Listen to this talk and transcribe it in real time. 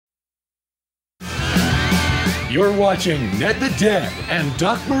You're watching Ned the Dead and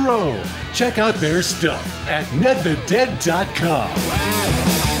Doc Moreau. Check out their stuff at nedthedead.com.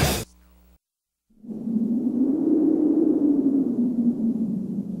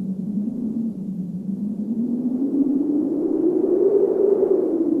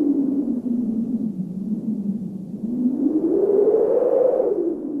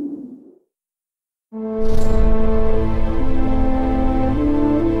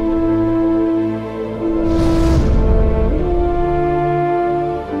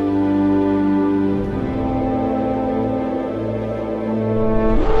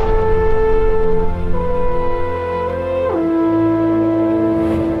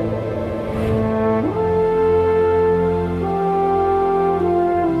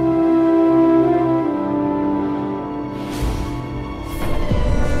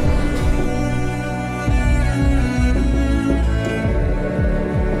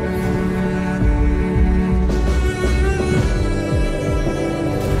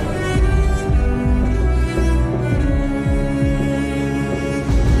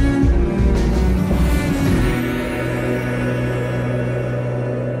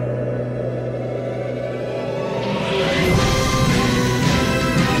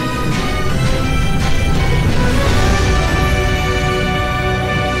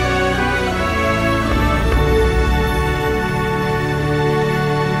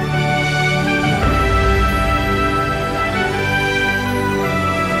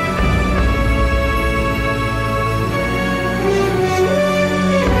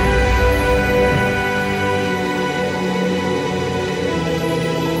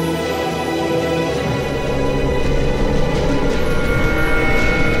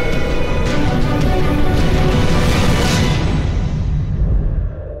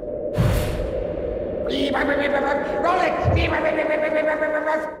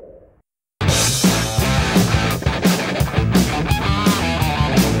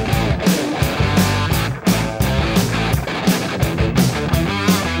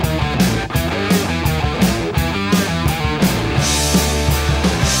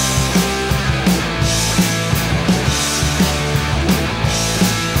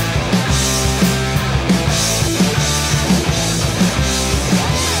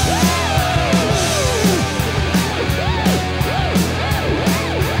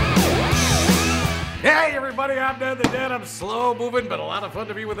 I'm Ned the Dead. I'm slow moving, but a lot of fun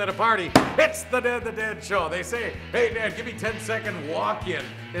to be with at a party. It's the Ned the Dead show. They say, hey, Ned, give me 10-second walk in.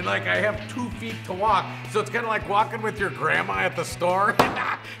 And like I have 2 feet to walk. So it's kind of like walking with your grandma at the store.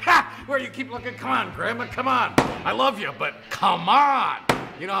 Where you keep looking, come on, grandma, come on. I love you, but come on.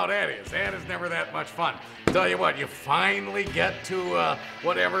 You know how that is. That is never that much fun. Tell you what, you finally get to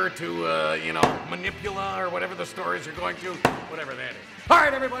Manipula or whatever the stores you're going to, whatever that is. All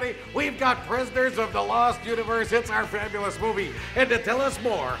right, everybody, we've got Prisoners of the Lost Universe. It's our fabulous movie. And to tell us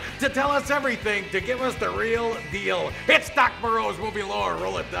more, to tell us everything, to give us the real deal, it's Doc Moreau's movie lore.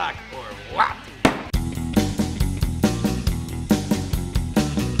 Roll it, Doc, or what?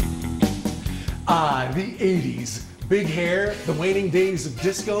 The 80s. Big hair, the waning days of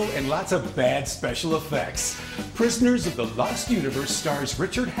disco, and lots of bad special effects. Prisoners of the Lost Universe stars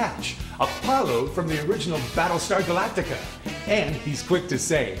Richard Hatch, Apollo from the original Battlestar Galactica. And he's quick to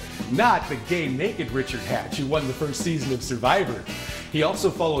say, not the gay naked Richard Hatch who won the first season of Survivor. He also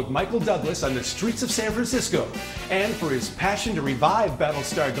followed Michael Douglas on the streets of San Francisco. And for his passion to revive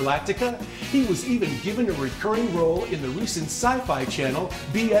Battlestar Galactica, he was even given a recurring role in the recent Sci-Fi Channel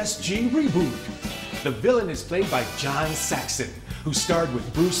BSG reboot. The villain is played by John Saxon, who starred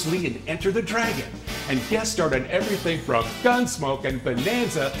with Bruce Lee in Enter the Dragon, and guest starred on everything from Gunsmoke and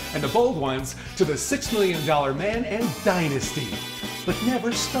Bonanza and The Bold Ones to The $6 Million Man and Dynasty, but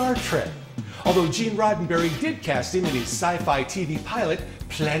never Star Trek. Although Gene Roddenberry did cast him in his sci-fi TV pilot,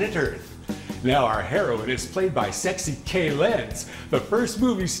 Planet Earth. Now our heroine is played by sexy Kay Lenz, the first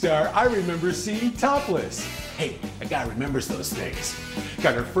movie star I remember seeing topless. Hey, a guy remembers those things.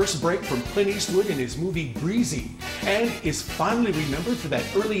 Got her first break from Clint Eastwood in his movie Breezy, and is fondly remembered for that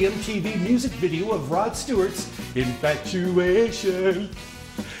early MTV music video of Rod Stewart's Infatuation.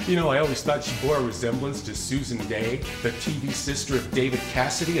 You know, I always thought she bore a resemblance to Susan Day, the TV sister of David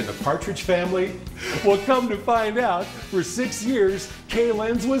Cassidy and the Partridge Family. Well, come to find out, for 6 years, Kay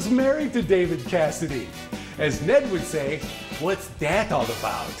Lenz was married to David Cassidy. As Ned would say, what's that all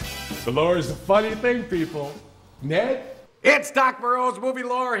about? The lore is a funny thing, people. Ned? It's Doc Moreau's movie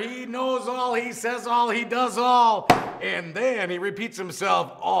lore. He knows all, he says all, he does all. And then he repeats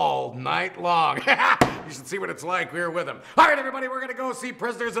himself all night long. You should see what it's like. We're with him. All right, everybody, we're going to go see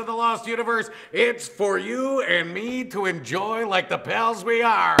Prisoners of the Lost Universe. It's for you and me to enjoy like the pals we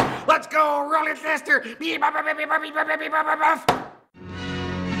are. Let's go, roll it faster.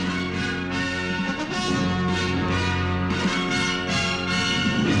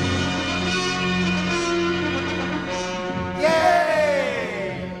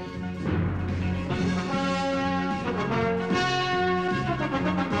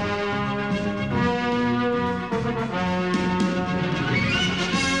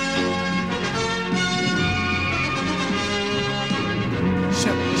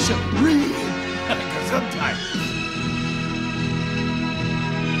 Read, because I'm tired.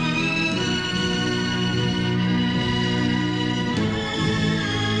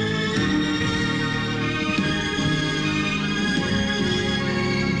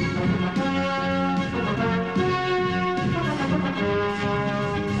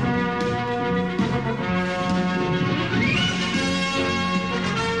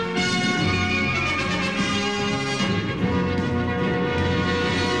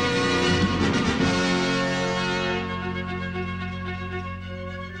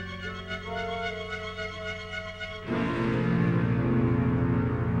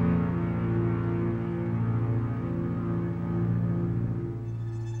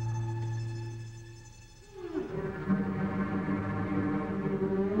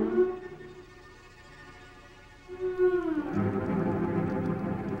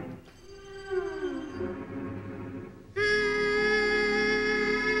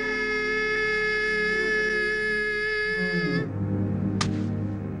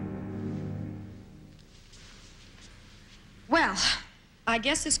 Well, I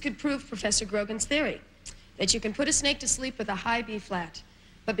guess this could prove Professor Grogan's theory, that you can put a snake to sleep with a high B flat.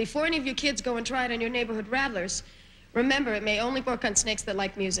 But before any of you kids go and try it on your neighborhood rattlers, remember it may only work on snakes that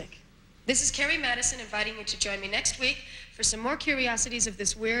like music. This is Carrie Madison inviting you to join me next week for some more curiosities of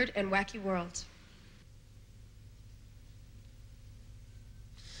this weird and wacky world.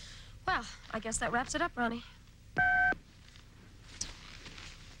 Well, I guess that wraps it up, Ronnie.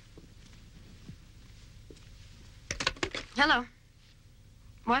 Hello.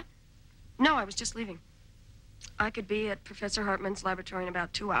 What? No, I was just leaving. I could be at Professor Hartman's laboratory in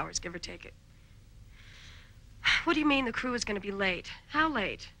about 2 hours, give or take it. What do you mean the crew is going to be late? How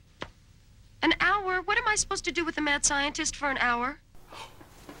late? An hour? What am I supposed to do with the mad scientist for an hour?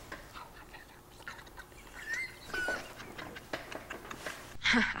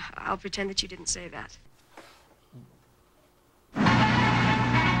 I'll pretend that you didn't say that.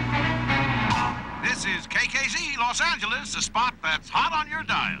 This is KKZ Los Angeles, the spot that's hot on your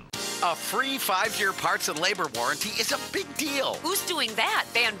dial. A free 5-year parts and labor warranty is a big deal. Who's doing that?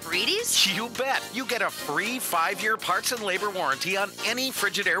 Van Breedy's? You bet. You get a free 5-year parts and labor warranty on any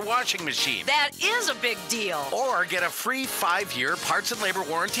Frigidaire washing machine. That is a big deal. Or get a free 5-year parts and labor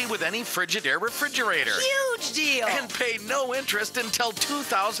warranty with any Frigidaire refrigerator. Huge deal. And pay no interest until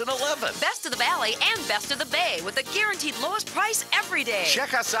 2011. Best of the Valley and best of the Bay with the guaranteed lowest price every day.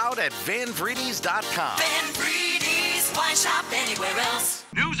 Check us out at vanbreedys.com. Van Breedy's, why shop anywhere else?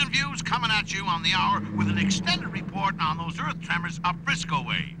 News and views coming at you on the hour with an extended report on those earth tremors up Frisco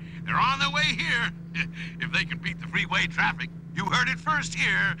way. They're on their way here. If they can beat the freeway traffic, you heard it first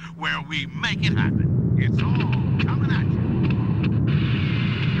here, where we make it happen. It's all coming at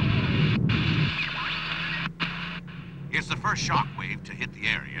you. It's the first shock wave to hit the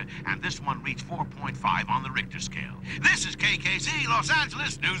area, and this one reached 4.5 on the Richter scale. This is KKZ Los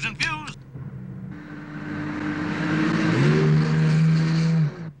Angeles News and Views.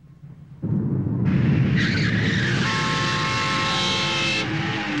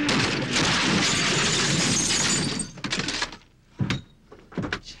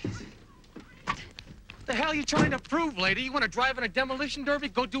 What the hell are you trying to prove, lady? You want to drive in a demolition derby?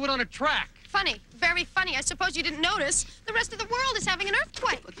 Go do it on a track. Funny, very funny. I suppose you didn't notice. The rest of the world is having an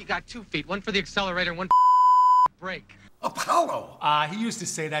earthquake. Look, you got 2 feet, one for the accelerator and one brake. Apollo! He used to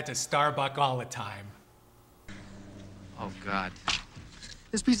say that to Starbuck all the time. Oh, God.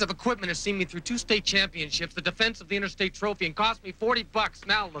 This piece of equipment has seen me through 2 state championships, the defense of the interstate trophy, and cost me $40.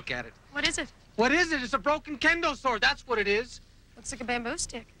 Now look at it. What is it? What is it? It's a broken kendo sword. That's what it is. Looks like a bamboo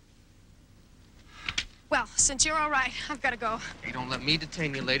stick. Well, since you're all right, I've got to go. Hey, don't let me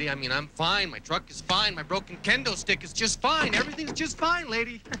detain you, lady. I mean, I'm fine. My truck is fine. My broken kendo stick is just fine. Everything's just fine,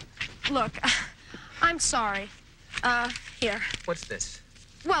 lady. Look, I'm sorry. Here. What's this?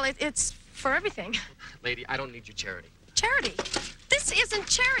 Well, it's for everything. Lady, I don't need your charity. Charity? This isn't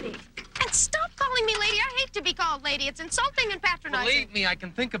charity. And Stop calling me lady. I hate to be called lady. It's insulting and patronizing. Believe me, I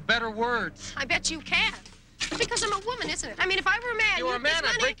can think of better words. I bet you can. Because I'm a woman, isn't it? I mean, if I were a man, You were a man,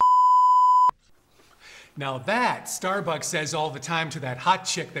 I'd break. Now that Starbuck says all the time to that hot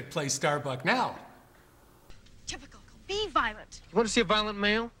chick that plays Starbuck now. Typical. Be violent. You want to see a violent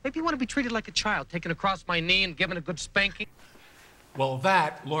male? Maybe you want to be treated like a child, taken across my knee and given a good spanking. Well,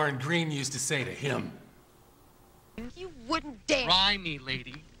 that Lauren Green used to say to him. You wouldn't dare. Try me,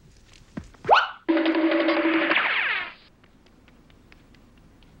 lady.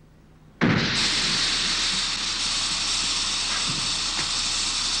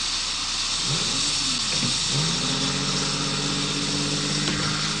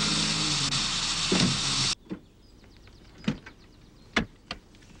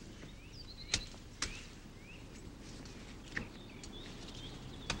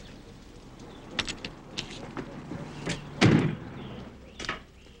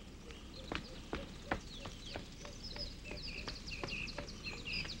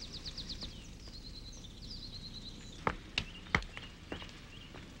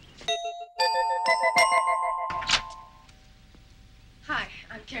 Hi,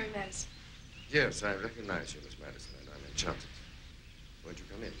 I'm Carrie Madison. Yes, I recognize you, Miss Madison, and I'm enchanted. Won't you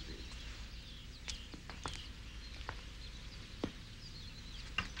come in, please?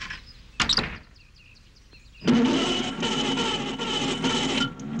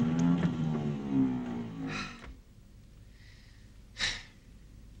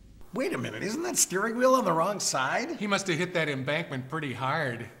 Wait a minute, isn't that steering wheel on the wrong side? He must have hit that embankment pretty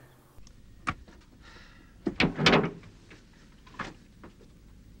hard.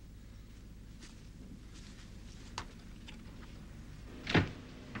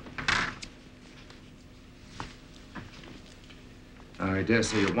 I dare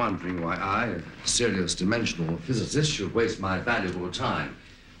say you're wondering why I, a serious dimensional physicist, should waste my valuable time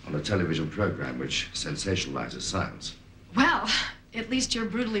on a television program which sensationalizes science. Well, at least you're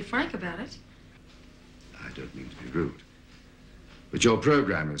brutally frank about it. I don't mean to be rude, but your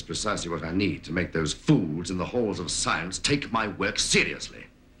program is precisely what I need to make those fools in the halls of science take my work seriously.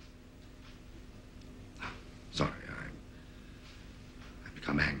 Sorry, I've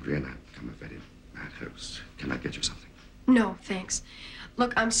become angry and I've become a very bad host. Can I get you something? No, thanks.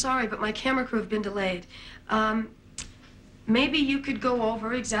 Look, I'm sorry, but my camera crew have been delayed. Maybe you could go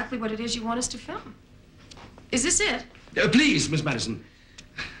over exactly what it is you want us to film. Is this it? Please, Miss Madison.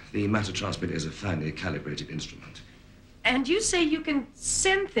 The matter transmitter is a finely calibrated instrument. And you say you can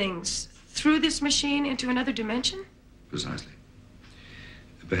send things through this machine into another dimension? Precisely.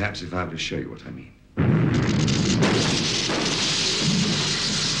 Perhaps if I were to show you what I mean.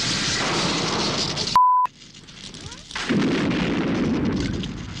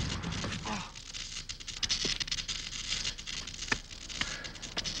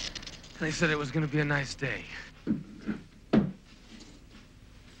 They said it was going to be a nice day.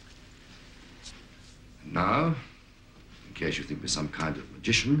 Now, in case you think me some kind of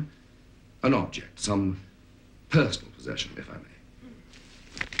magician, an object, some personal possession, if I may.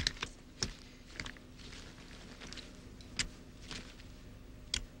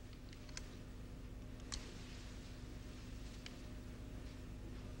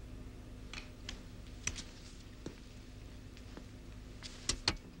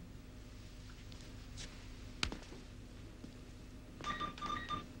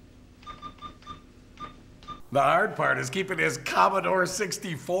 The hard part is keeping his Commodore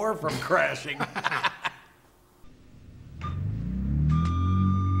 64 from crashing.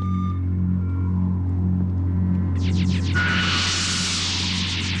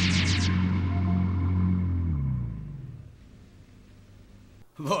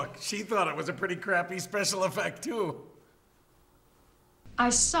 Look, she thought it was a pretty crappy special effect, too. I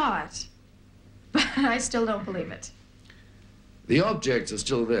saw it, but I still don't believe it. The objects are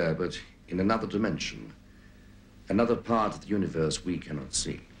still there, but in another dimension. Another part of the universe we cannot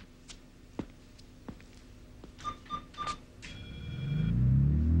see.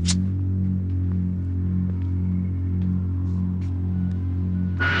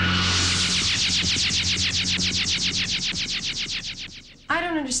 I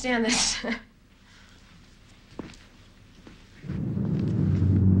don't understand this.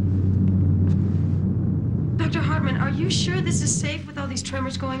 Dr. Hartman, are you sure this is safe with all these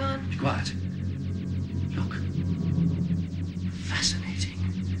tremors going on? Be quiet. Look. Fascinating.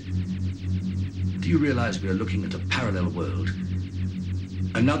 Do you realize we are looking at a parallel world?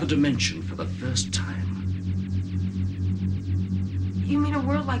 Another dimension for the first time. You mean a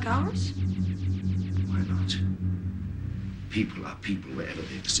world like ours? Why not? People are people wherever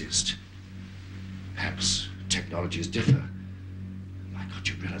they exist. Perhaps technologies differ, like God,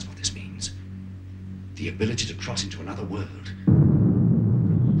 you realize what this means? The ability to cross into another world.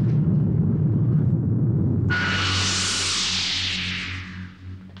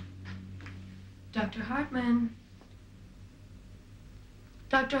 Dr. Hartman.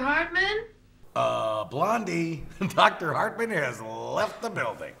 Dr. Hartman? Blondie, Dr. Hartman has left the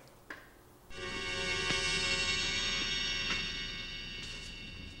building.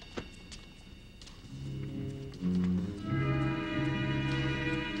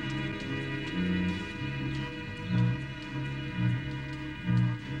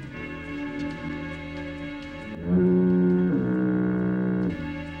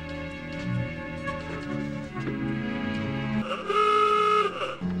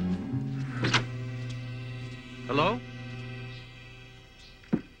 Hello?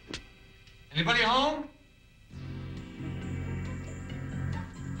 Anybody home?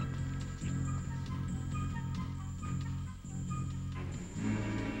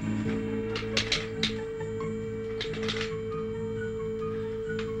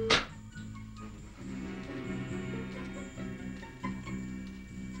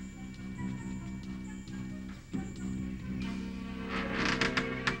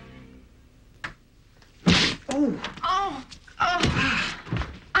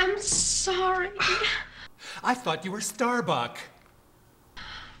 I'm sorry. I thought you were Starbuck.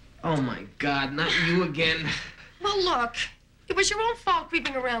 Oh, my God, not you again. Well, look, it was your own fault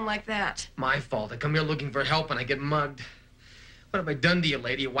creeping around like that. My fault. I come here looking for help and I get mugged. What have I done to you,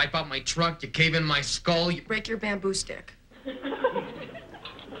 lady? You wipe out my truck, you cave in my skull, you... Break your bamboo stick.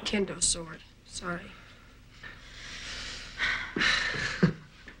 Kendo sword. Sorry.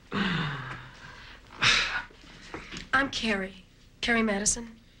 I'm Carrie. Carrie Madison.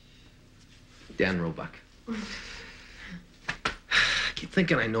 Dan Roebuck. I keep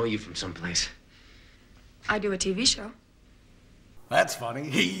thinking I know you from someplace. I do a TV show. That's funny.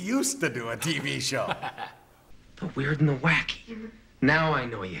 He used to do a TV show. The weird and the wacky. Now I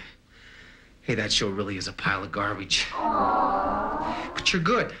know you. Hey, that show really is a pile of garbage. But you're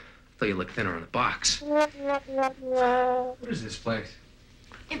good. Though you look thinner in the box. What is this place?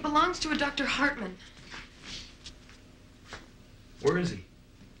 It belongs to a Dr. Hartman. Where is he?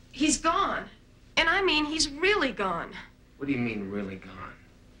 He's gone. And I mean, he's really gone. What do you mean, really gone?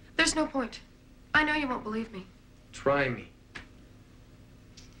 There's no point. I know you won't believe me. Try me.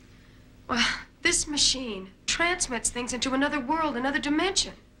 Well, this machine transmits things into another world, another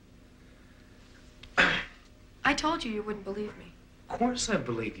dimension. I told you wouldn't believe me. Of course I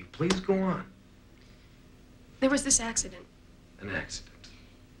believe you. Please go on. There was this accident, An accident.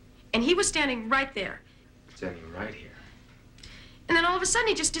 and he was standing right there. Standing right here. And then all of a sudden,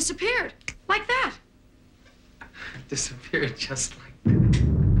 he just disappeared. Like that. Disappeared just like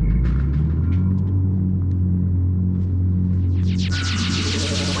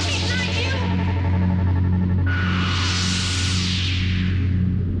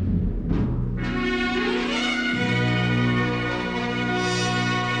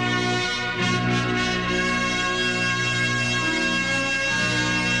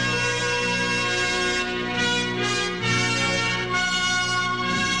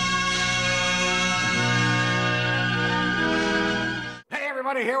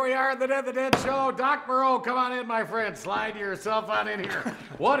Here we are at the Dead Show. Doc Moreau, come on in, my friend. Slide yourself on in here.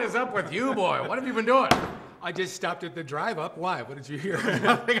 What is up with you, boy? What have you been doing? I just stopped at the drive-up. Why? What did you hear?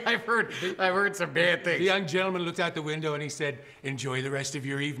 Nothing. I've heard some bad things. The young gentleman looked out the window and he said, "Enjoy the rest of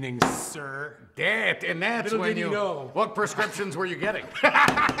your evening, sir." And that's Little when did he know. What prescriptions were you getting?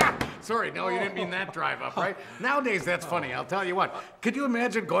 Sorry, no, you didn't mean that drive-up, right? Nowadays, that's funny. I'll tell you what. Could you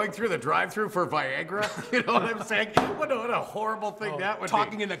imagine going through the drive-thru for Viagra? You know what I'm saying? What a horrible thing that would be.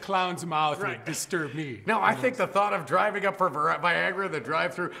 Talking in the clown's mouth would disturb me. No, I think the thought of driving up for Viagra, the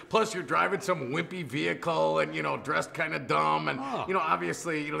drive-thru, plus you're driving some wimpy vehicle and, you know, dressed kind of dumb and, you know,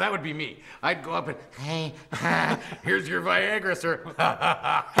 obviously, you know, that would be me. I'd go up and, hey, here's your Viagra, sir.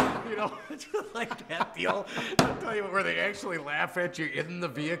 You know, just like that deal. I'll tell you what, where they actually laugh at you in the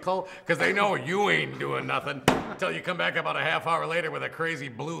vehicle because they know you ain't doing nothing until you come back about a half hour later with a crazy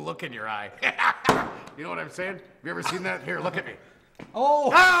blue look in your eye. You know what I'm saying? Have you ever seen that? Here, look at me.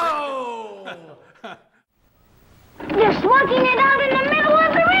 Oh! Oh! They're slugging it out in the middle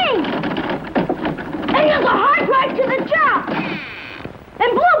of the ring! And there's a hard right to the jaw!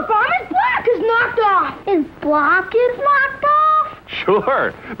 And Blue Bomber's block is knocked off! His block is knocked off?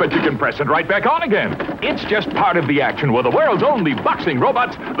 Sure, but you can press it right back on again. It's just part of the action with the world's only boxing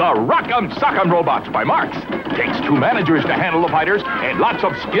robots, the Rock'em Sock'em Robots by Marx. Takes 2 managers to handle the fighters and lots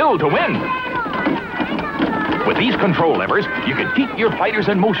of skill to win. With these control levers, you can keep your fighters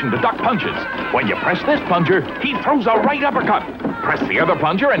in motion to duck punches. When you press this plunger, he throws a right uppercut. Press the other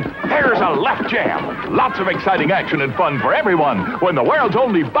plunger and there's a left jab. Lots of exciting action and fun for everyone when the world's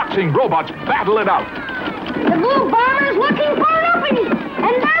only boxing robots battle it out. The blue bomber's looking for an opening,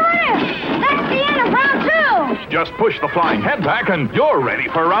 and there it is. That's the end of round 2. Just push the flying head back and you're ready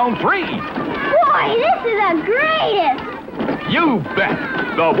for round 3. Boy, this is the greatest. You bet.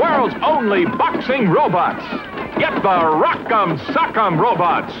 The world's only boxing robots. Get the Rock'em Sock'em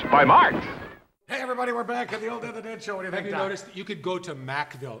Robots by Marx. Hey, everybody, we're back at the old Dead the Dead show. What do you think, Have you Doc? noticed that you could go to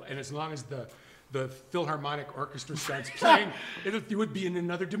Macville, and as long as the Philharmonic Orchestra starts playing, you would be in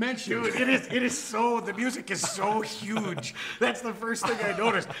another dimension. Dude, it is so, the music is so huge. That's the first thing I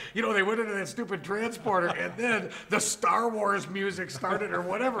noticed. You know, they went into that stupid transporter, and then the Star Wars music started, or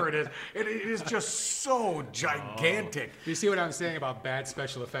whatever it is. It is just so gigantic. You see what I'm saying about bad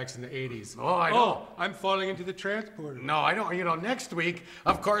special effects in the 80s? Oh, I know. Oh, I'm falling into the transporter. No, I don't. You know, next week,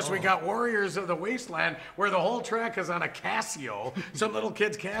 of course, we got Warriors of the Wasteland, where the whole track is on a Casio, some little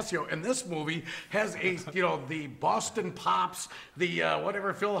kid's Casio. And this movie has a, you know, the Boston Pops, the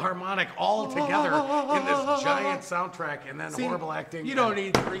whatever Philharmonic all together in this giant soundtrack, and then horrible acting. You don't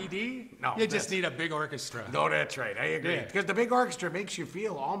need 3D. No, You just need a big orchestra. No, that's right. I agree. Yeah. Because the big orchestra makes you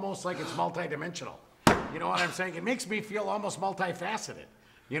feel almost like it's multidimensional. You know what I'm saying? It makes me feel almost multifaceted.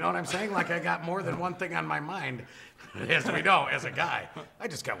 You know what I'm saying? Like I got more than one thing on my mind, as we know, as a guy. I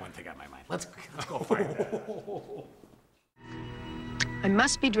just got one thing on my mind. Let's go find that. I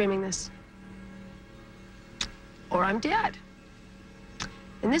must be dreaming this. Or I'm dead.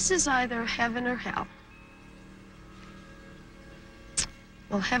 And this is either heaven or hell.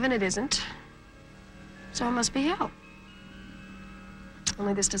 Well, heaven it isn't. So it must be hell.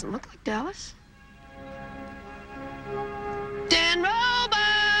 Only this doesn't look like Dallas. Dan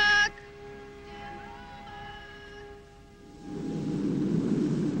Roebuck!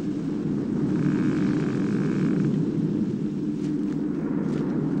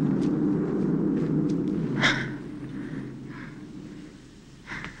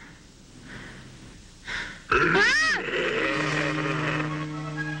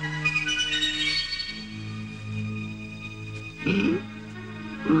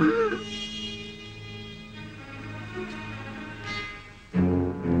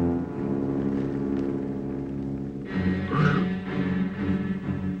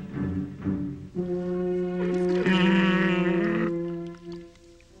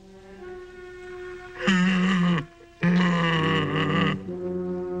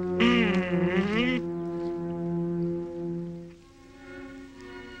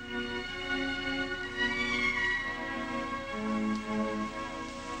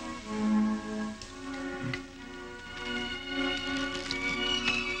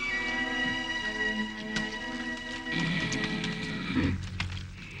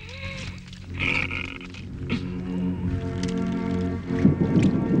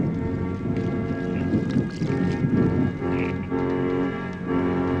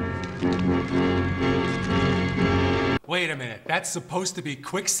 Wait a minute, that's supposed to be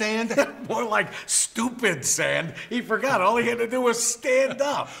quicksand? More like stupid sand. He forgot. All he had to do was stand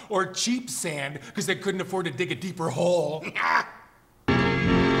up. Or cheap sand, because they couldn't afford to dig a deeper hole.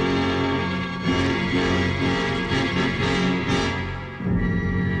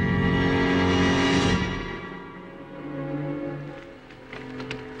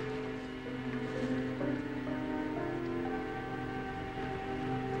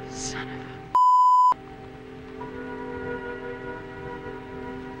 Son of a...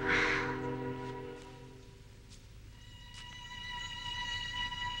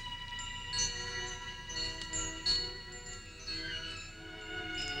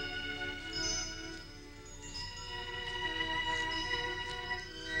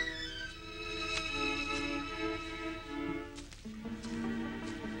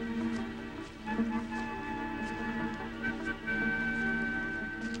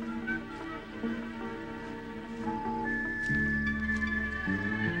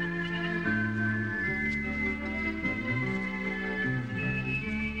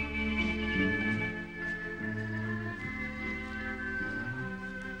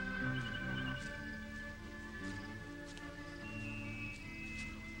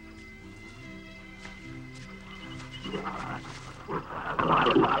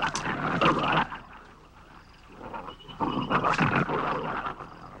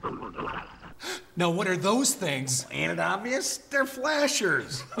 Now, what are those things? Ain't it obvious? They're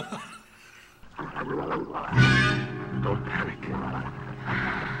flashers. Don't panic.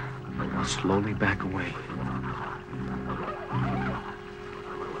 Slowly back away.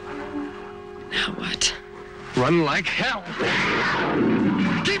 Now what? Run like hell.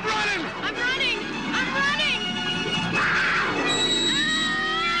 Keep running! I'm running! I'm running!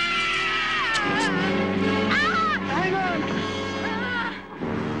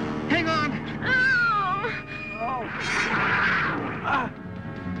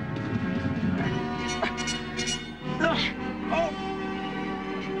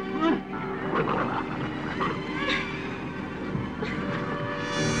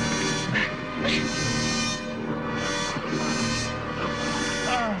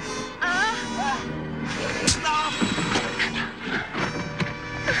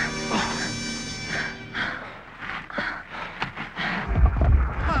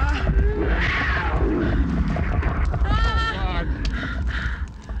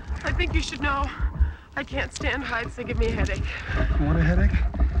 I think you should know. I can't stand heights. They give me a headache. You want a headache?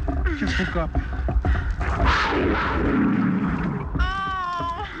 Just look up.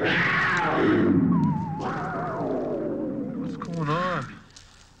 What's going on?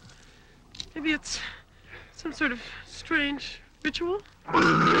 Maybe it's some sort of strange ritual? What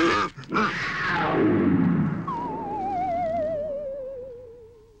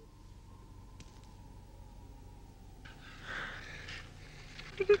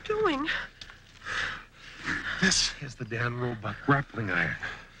are you doing? This is the Dan Roebuck grappling iron.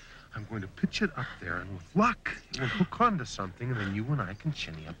 I'm going to pitch it up there, and with luck, it will hook onto something, and then you and I can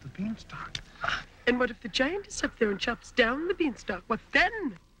shinny up the beanstalk. And what if the giant is up there and chops down the beanstalk? What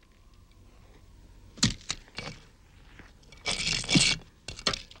then?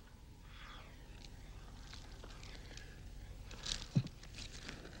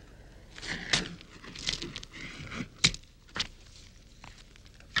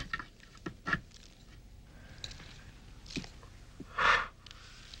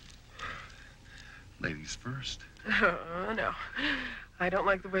 Ladies first. Oh, no. I don't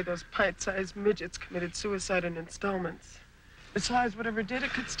like the way those pint-sized midgets committed suicide in installments. Besides, whatever did it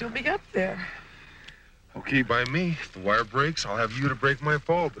could still be up there. Okay, by me. If the wire breaks, I'll have you to break my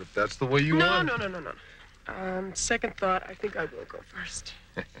fall, but if that's the way you want... No. Second thought, I think I will go first.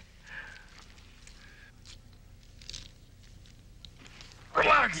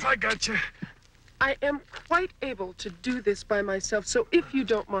 Relax, I got you. I am quite able to do this by myself, so if you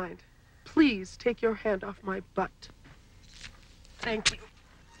don't mind, please take your hand off my butt. Thank you.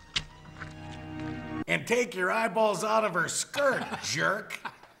 And take your eyeballs out of her skirt, jerk.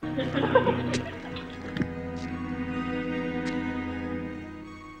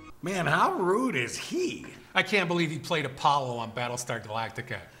 Man, how rude is he? I can't believe he played Apollo on Battlestar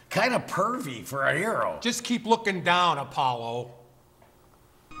Galactica. Kind of pervy for a hero. Just keep looking down, Apollo.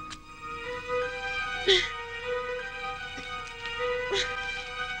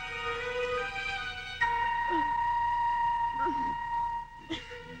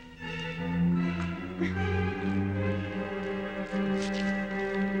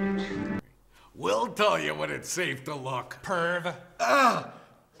 We'll tell you when it's safe to look. Perv. Ah!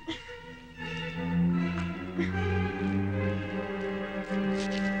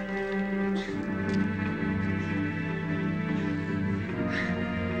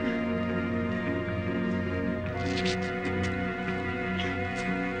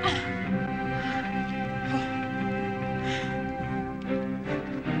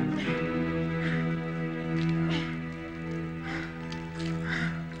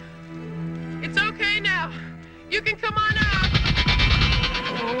 It's okay now. You can come on out.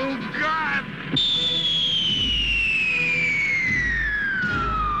 Oh, God!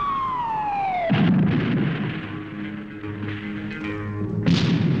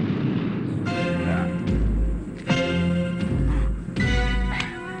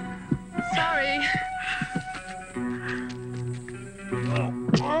 Sorry.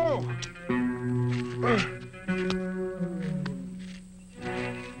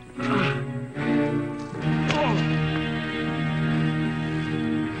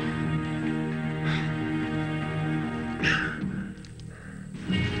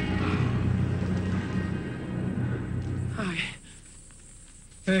 Hi.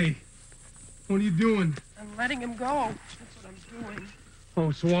 Hey, what are you doing? I'm letting him go. That's what I'm doing.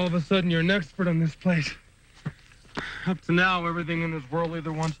 Oh, so all of a sudden you're an expert on this place. Up to now, everything in this world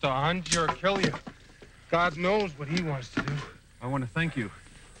either wants to hunt you or kill you. God knows what he wants to do. I want to thank you.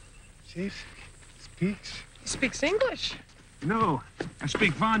 Chief speaks. He speaks English. No, I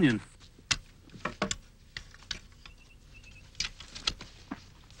speak Vanyan.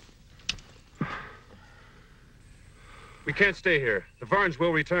 We can't stay here. The Varns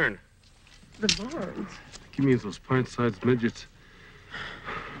will return. The Varns? He means those pint-sized midgets.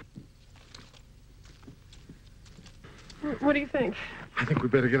 What do you think? I think we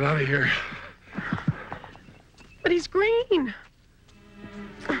better get out of here. But he's green.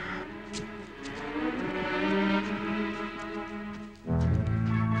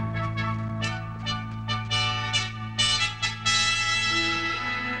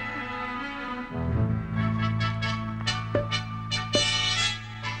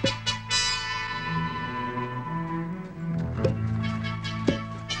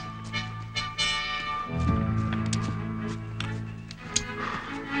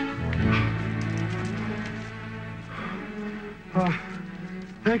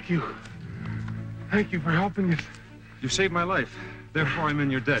 Thank you. Thank you for helping us. You've saved my life. Therefore, I'm in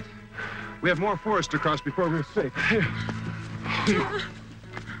your debt. We have more forest to cross before we're safe.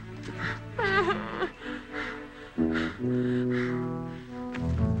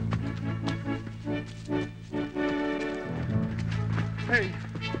 Hey.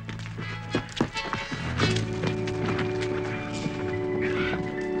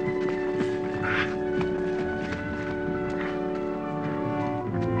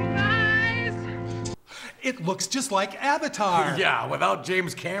 It looks just like Avatar. Yeah, without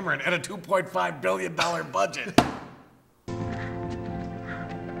James Cameron and a $2.5 billion budget.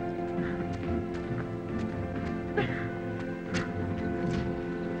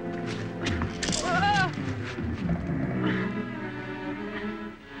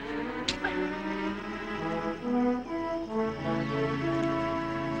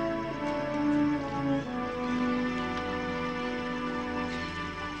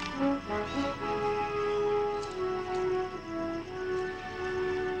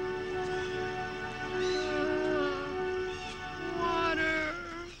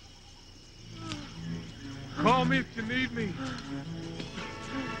 Call me if you need me.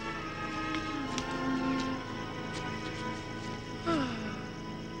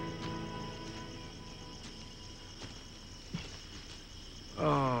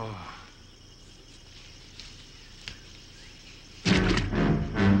 Oh.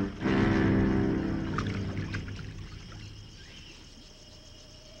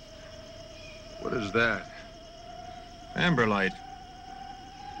 What is that? Amber light.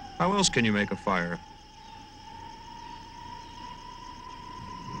 How else can you make a fire?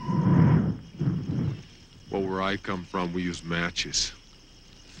 Well, where I come from, we use matches.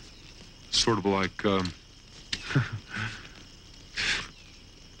 Sort of like,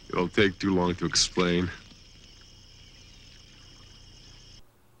 it'll take too long to explain.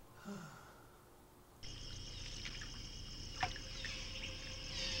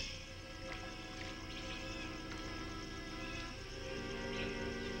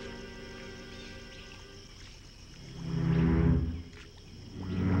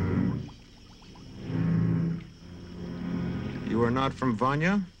 You are not from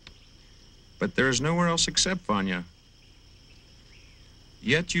Vanya, but there is nowhere else except Vanya.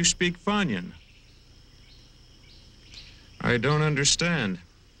 Yet you speak Vanyan. I don't understand.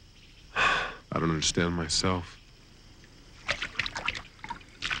 I don't understand myself.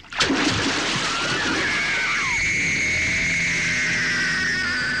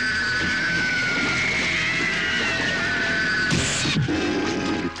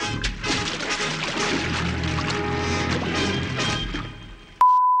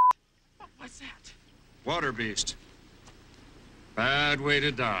 Water beast. Bad way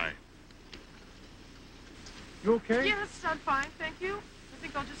to die. You okay? Yes, I'm fine, thank you. I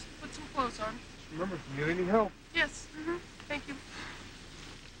think I'll just put some clothes on. Remember, if you need any help. Yes, thank you.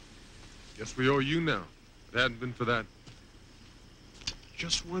 Guess we owe you now. If it hadn't been for that.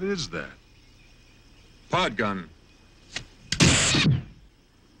 Just what is that? Pod gun.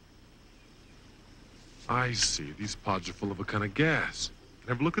 I see. These pods are full of a kind of gas. Can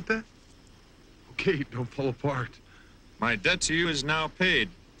I have a look at that? Okay, don't fall apart. My debt to you is now paid.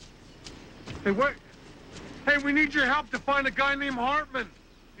 Hey, wait. Hey, we need your help to find a guy named Hartman.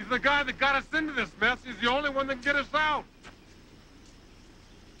 He's the guy that got us into this mess. He's the only one that can get us out.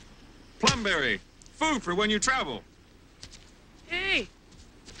 Plumberry. Food for when you travel. Hey,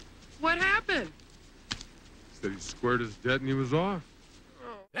 what happened? Said he squared his debt and he was off.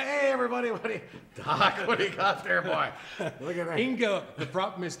 Hey, everybody, Doc, what do you got there, boy? Look at that. Inga, the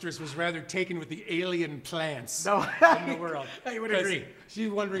prop mistress, was rather taken with the alien plants No. in the world. I would agree. She's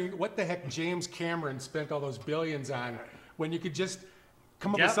wondering what the heck James Cameron spent all those billions on when you could just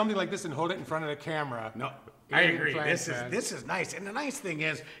come up with something like this and hold it in front of the camera. No, I Alien agree. plants, This is nice. And the nice thing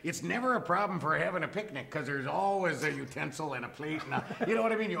is, it's never a problem for having a picnic because there's always a utensil and a plate. And you know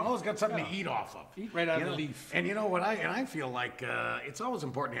what I mean? You always got something to eat off of. Eat right out of You the know? leaf. And you know what? I feel like it's always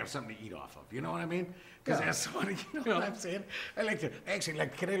important to have something to eat off of. You know what I mean? Because as somebody, you know what I'm saying? I like to, actually,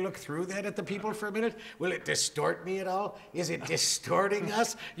 like, can I look through that at the people for a minute? Will it distort me at all? Is it distorting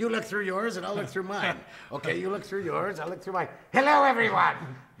us? You look through yours and I'll look through mine. Okay, you look through yours, I'll look through mine. Hello, everyone.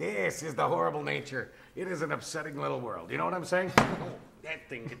 This is the horrible nature. It is an upsetting little world. You know what I'm saying? Oh, that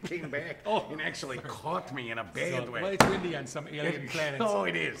thing, it came back and actually caught me in a bad way. Well, it's windy on some alien planets. Oh,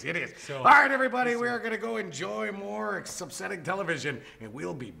 it is. So, all right, everybody, we are going to go enjoy more upsetting television, and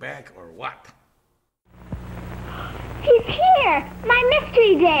we'll be back, or what? He's here! My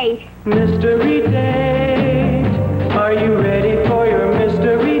mystery date! Mystery date. Are you ready for your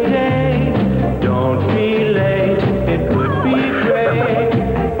mystery date? Don't be late. It could be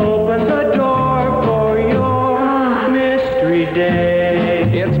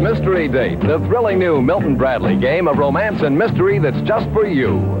The thrilling new Milton Bradley game of romance and mystery that's just for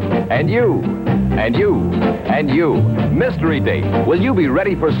you. And you. And you. And you. Mystery Date. Will you be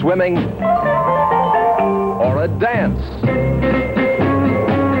ready for swimming? Or a dance?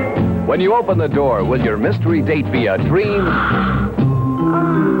 When you open the door, will your mystery date be a dream?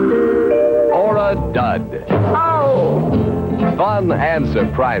 Or a dud? Fun and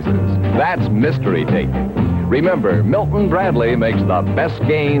surprises. That's Mystery Date. Remember, Milton Bradley makes the best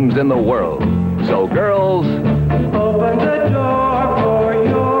games in the world. So, girls, open the door for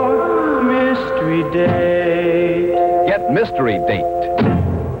your mystery date. Get Mystery Date.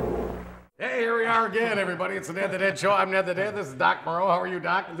 Hey, here we are again, everybody. It's the Ned the Dead Show. I'm Ned the Dead. This is Doc Moreau. How are you,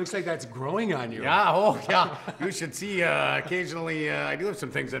 Doc? It looks like that's growing on you. Yeah, oh, yeah. You should see, occasionally, I do have some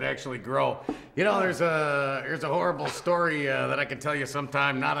things that actually grow. You know, there's a horrible story that I can tell you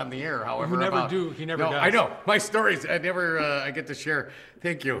sometime, not on the air, however. You never do. He never does. I know. My stories, I get to share.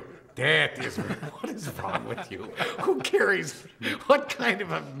 Thank you. That is, what is wrong with you? Who carries, what kind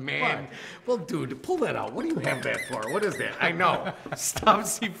of a man? Well, dude, pull that out. What do you have that for? What is that? I know. Stop,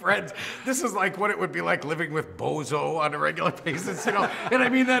 see, friends. This is like what it would be like living with Bozo on a regular basis, you know? And I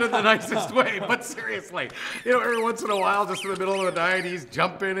mean that in the nicest way, but seriously. You know, every once in a while, just in the middle of the night, he's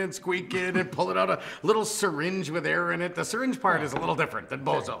jumping and squeaking and pulling out a little syringe with air in it. The syringe part is a little different than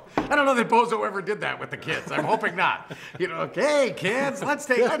Bozo. I don't know that Bozo ever did that with the kids. I'm hoping not. You know, okay, kids, let's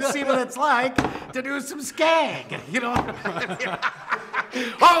see what it's like to do some skag, you know?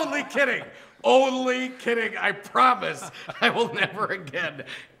 Only kidding. Only kidding. I promise I will never again,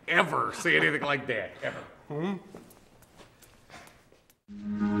 ever say anything like that, ever.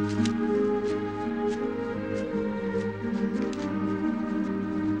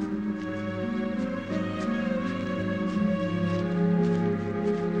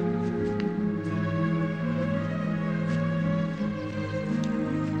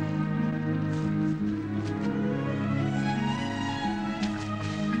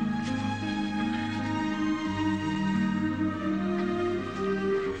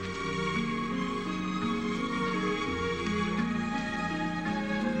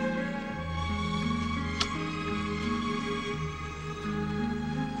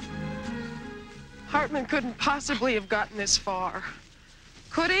 Hartman couldn't possibly have gotten this far.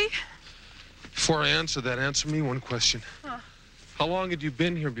 Could he? Before I answer that, answer me one question. Huh. How long had you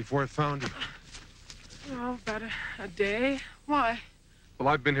been here before I found you? Oh, about a day. Why? Well,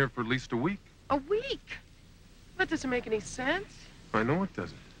 I've been here for at least a week. A week? That doesn't make any sense. I know it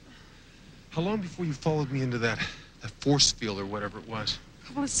doesn't. How long before you followed me into that force field or whatever it was? A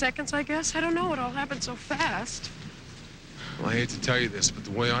couple of seconds, I guess. I don't know. It all happened so fast. Well, I hate to tell you this, but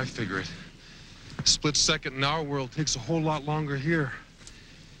the way I figure it, a split second in our world takes a whole lot longer here.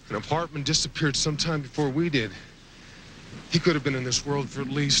 And if Hartman disappeared sometime before we did, he could have been in this world for at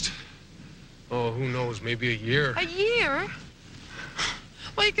least, oh, who knows, maybe a year. A year?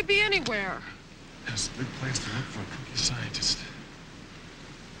 Well, he could be anywhere. That's a big place to look for a cookie scientist.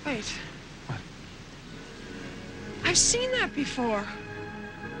 Wait. What? I've seen that before.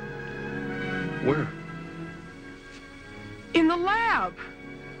 Where? In the lab.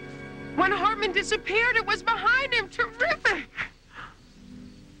 When Hartman disappeared, it was behind him. Terrific!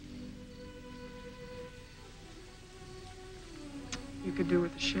 You could do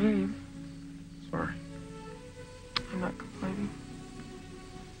with a shave. Sorry. I'm not complaining.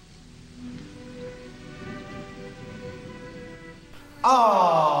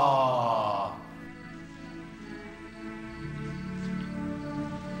 Oh.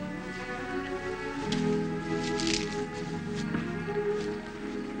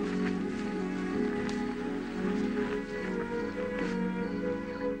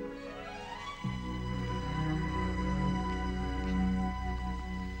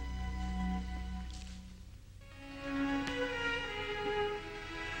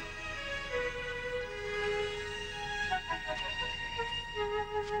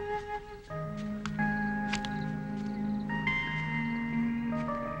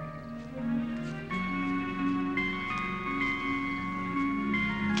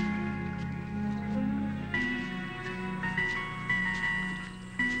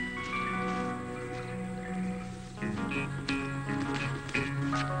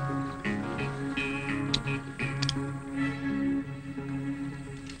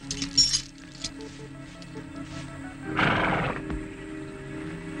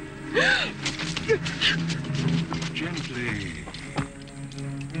 Gently.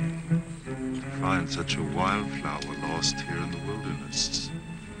 Find such a wildflower lost here in the wilderness.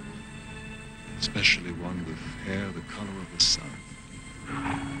 Especially one with hair the color of the sun.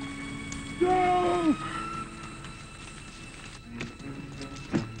 No!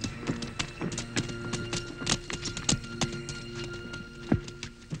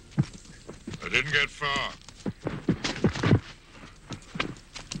 didn't get far.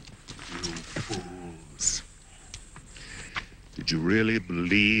 You fools. Did you really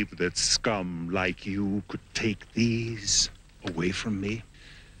believe that scum like you could take these away from me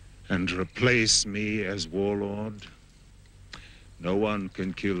and replace me as warlord? No one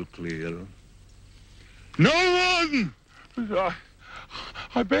can kill Cleo. No one!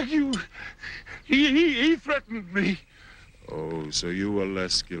 I beg you. He threatened me. Oh, so you were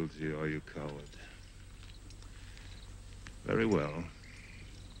less guilty, are you, coward? Very well.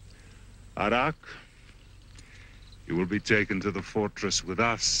 Arak, you will be taken to the fortress with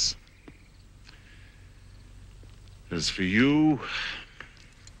us. As for you,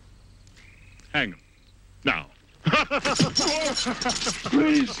 hang him. Now.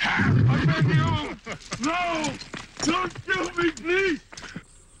 Please, I beg you. No! Don't kill me, please!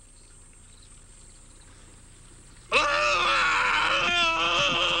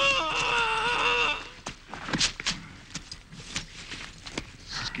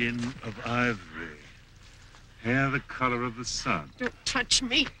 Skin of ivory, hair the color of the sun. Don't touch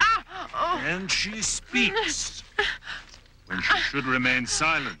me. Ah! Oh. And she speaks when she should remain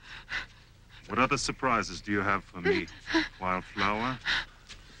silent. What other surprises do you have for me, Wildflower?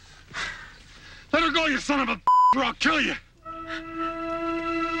 Let her go, you son of a or I'll kill you!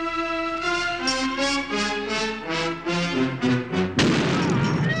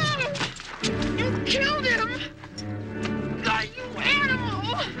 You killed him! God, you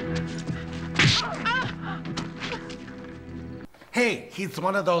animal! Hey, he's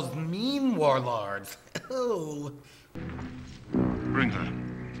one of those mean warlords. Oh. Bring her.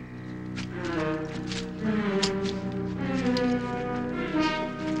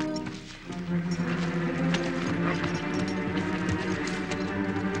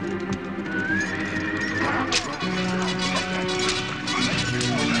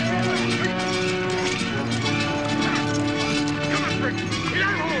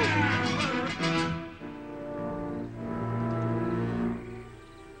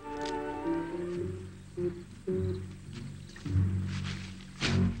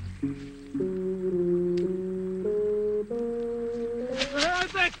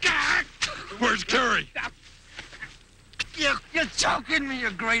 Where's Carrie? You're choking me, you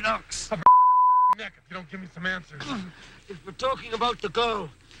great ox. Neck if you don't give me some answers. If we're talking about the girl,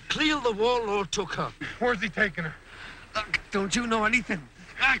 Cleo the warlord took her. Where's he taking her? Don't you know anything?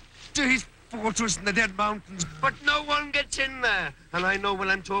 To his fortress in the Dead Mountains. But no one gets in there. And I know what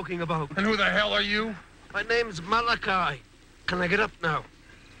I'm talking about. And who the hell are you? My name's Malachi. Can I get up now?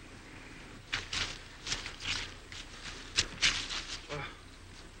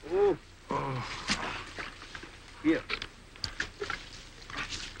 Oh. Here.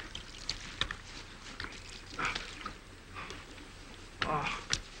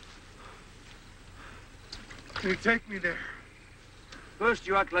 Can you take me there? First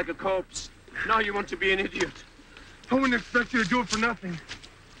you act like a corpse. Now you want to be an idiot. I wouldn't expect you to do it for nothing.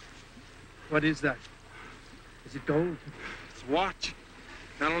 What is that? Is it gold? It's a watch.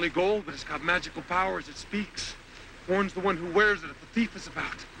 Not only gold, but it's got magical powers. It speaks. Warns the one who wears it if the thief is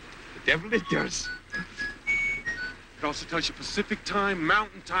about. The devil it does. It also tells you Pacific time,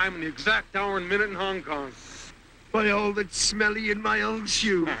 Mountain time, and the exact hour and minute in Hong Kong. By all that's smelly in my old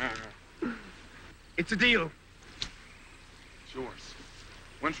shoe. It's a deal. It's yours.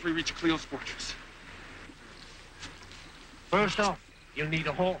 Once we reach Cleo's fortress. First off, you'll need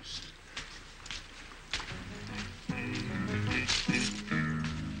a horse.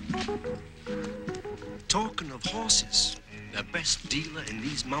 Talking of horses, the best dealer in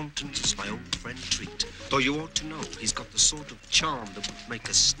these mountains is my old friend Treat. Though you ought to know, he's got the sort of charm that would make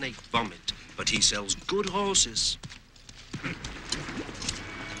a snake vomit. But he sells good horses.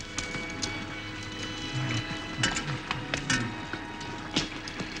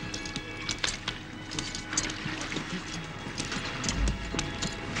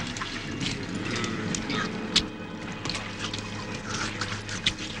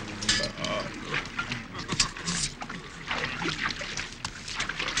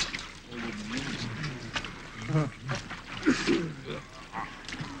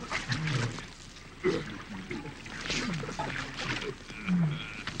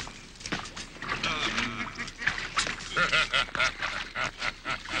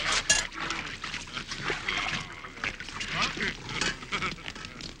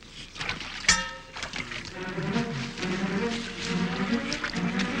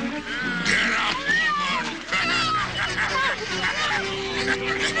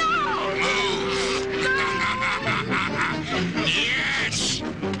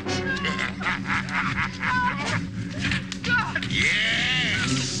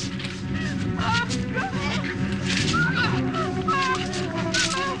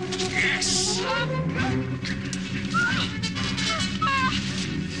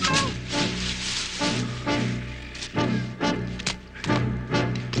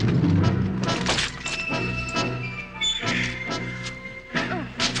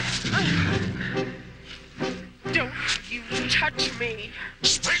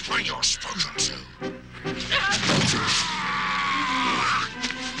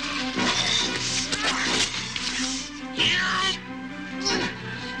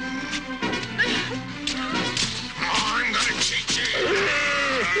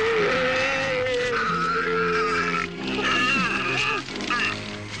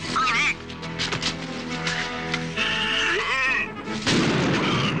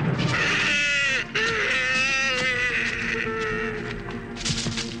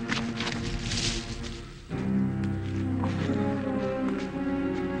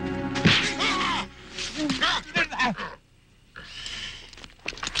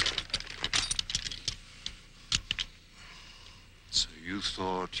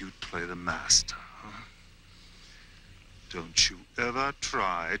 you'd play the master, huh? Don't you ever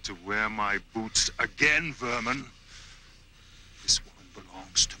try to wear my boots again, vermin. This woman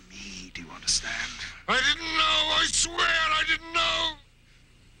belongs to me, do you understand? I didn't know, I swear I didn't know!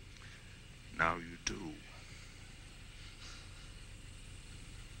 Now you do.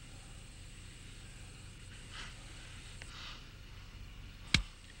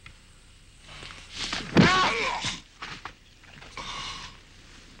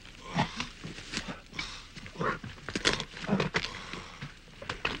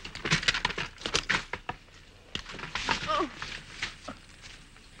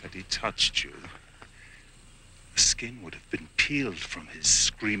 Had he touched you, the skin would have been peeled from his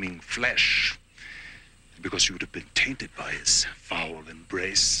screaming flesh. Because you would have been tainted by his foul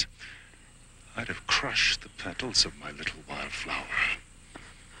embrace, I'd have crushed the petals of my little wildflower.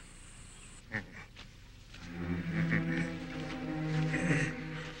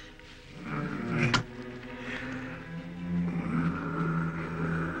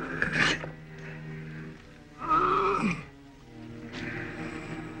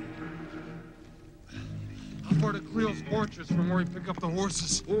 How far to Cleo's fortress from where we pick up the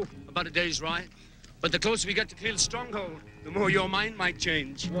horses? Oh, about a day's ride. But the closer we get to Cleo's stronghold, the more your mind might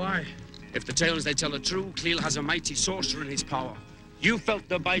change. Why? If the tales they tell are true, Cleo has a mighty sorcerer in his power. You felt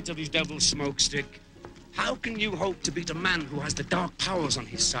the bite of his devil's smoke stick. How can you hope to beat a man who has the dark powers on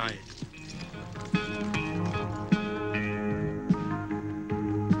his side?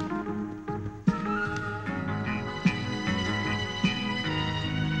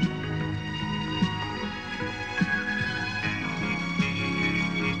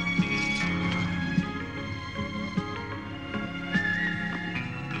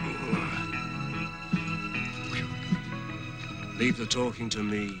 Leave the talking to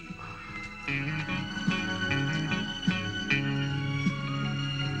me.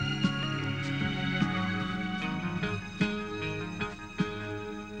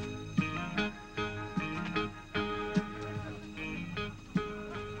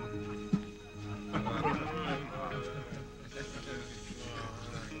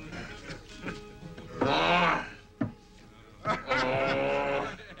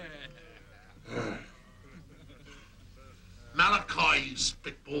 Malachi, you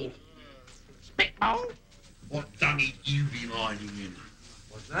spitball. Spitball? What dungeon you been hiding in?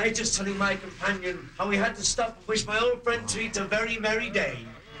 Was I just telling my companion how we had to stop and wish my old friend Treat a very merry day?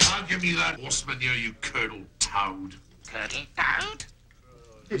 Now give me that horse manure, you curdled toad. Curdled toad?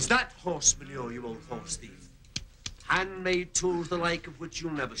 Is that horse manure, you old horse thief? Handmade tools the like of which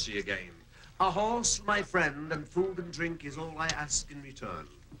you'll never see again. A horse, my friend, and food and drink is all I ask in return.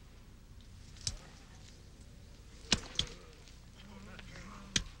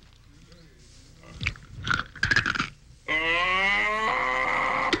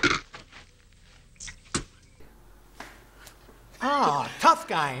 Oh, tough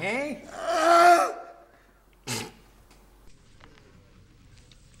guy, eh?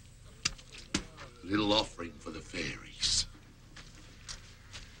 Little offering for the fairies.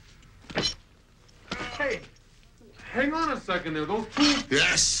 Hey, hang on a second there. Those tools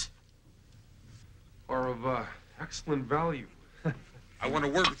Yes? are of excellent value. I want to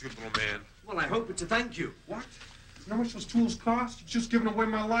work with you, little man. Well, I hope it's a thank you. What? You know how much those tools cost? You've just given away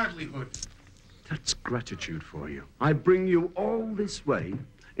my livelihood. That's gratitude for you. I bring you all this way,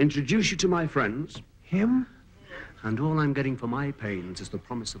 introduce you to my friends. Him? And all I'm getting for my pains is the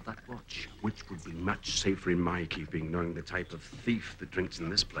promise of that watch, which would be much safer in my keeping, knowing the type of thief that drinks in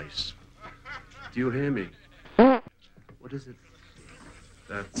this place. Do you hear me? What is it?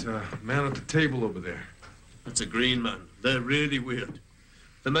 That man at the table over there. That's a green man. They're really weird.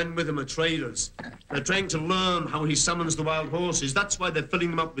 The men with him are traders. They're trying to learn how he summons the wild horses. That's why they're filling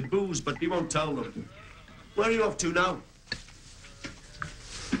them up with booze, but he won't tell them. Where are you off to now?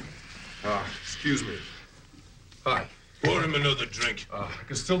 Excuse me. Hi. Pour him another drink. I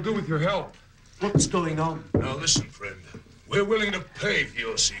can still do with your help. What's going on? Now listen, friend. We're willing to pay for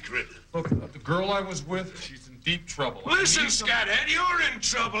your secret. Look, the girl I was with, she's in deep trouble. Listen, Scathead, you're in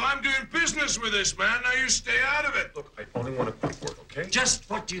trouble. I'm doing business with this man. Now you stay out of it. Look, I only want to quit work, okay? Just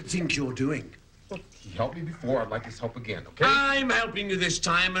what do you think you're doing? Look, he helped me before. I'd like his help again, okay? I'm helping you this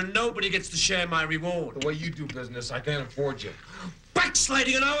time, and nobody gets to share my reward. The way you do business, I can't afford you.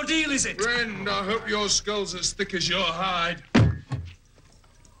 Backsliding on our deal, is it? Friend, I hope your skull's as thick as your hide.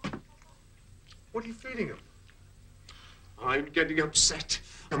 What are you feeding him? I'm getting upset.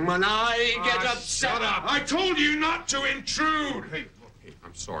 And when I get upset... Shut up! I told you not to intrude! Hey, look, hey,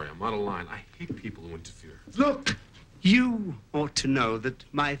 I'm sorry. I'm out of line. I hate people who interfere. Look, you ought to know that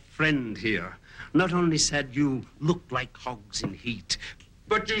my friend here not only said you looked like hogs in heat,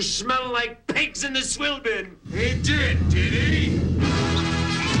 But you smell like pigs in the swill bin. He did he?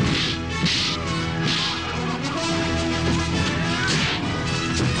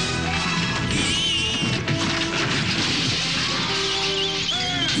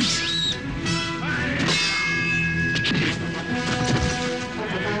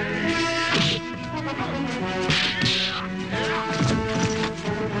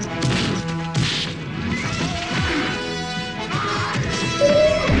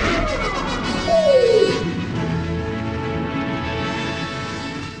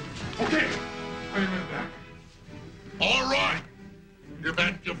 Okay, I'm back. All right. You've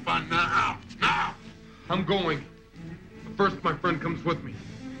had your fun now. Now. I'm going. But first, my friend comes with me.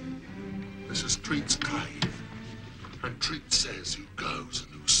 This is Treat's cave. And Treat says who goes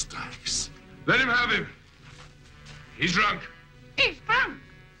and who stays. Let him have him. He's drunk. He's drunk.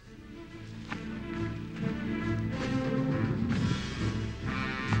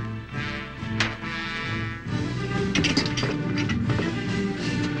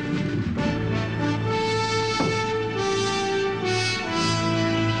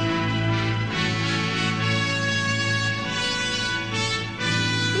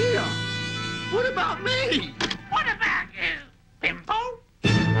 Here. What about me? What about you, Bimbo?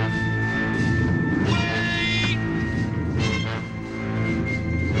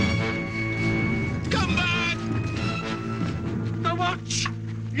 Come back! The watch!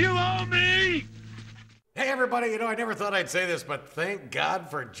 You owe me! Hey, everybody, you know, I never thought I'd say this, but thank God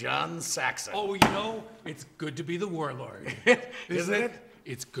for John Saxon. Oh, you know, it's good to be the warlord. Isn't it?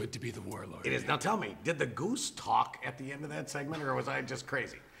 It's good to be the warlord. It is. Now tell me, did the goose talk at the end of that segment, or was I just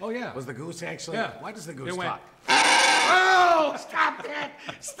crazy? Oh, yeah. Was the goose actually? Yeah. Why does the goose It went, talk? Oh, stop that!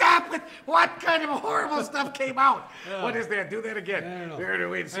 Stop it! What kind of horrible stuff came out? What is that? Do that again. I don't know. Here,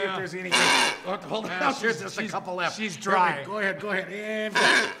 wait, see if there's any. Hold on, Yeah, there's just a couple left. she's Here, dry. wait, Go ahead. And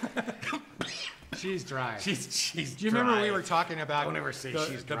She's dry. she's Do you remember dry. we were talking about Don't ever say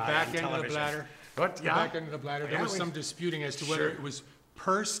she's the dry back on end of the television. bladder? What? The Yeah? back end of the bladder. There Yeah, was we- some disputing as to whether Sure. it was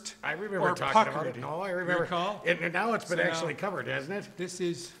pursed I remember or talking puckered. about it. No, I You remember. recall? And now it's been So now- actually covered, hasn't it? This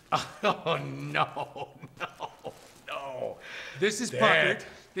is Oh, no. this is That- puckered.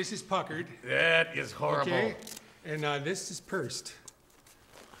 This is puckered. That is horrible. Okay, and this is pursed.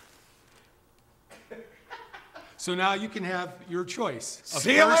 So now you can have your choice of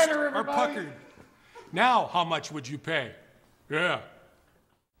See you pursed later, or everybody. puckered. Now, how much would you pay? Yeah.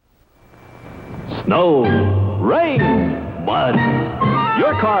 Snow, rain, mud.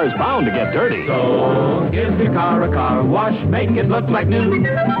 Your car's bound to get dirty. So give your car a car wash, make it look like new.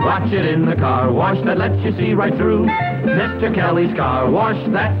 Watch it in the car wash that lets you see right through. Mr. Kelly's car wash,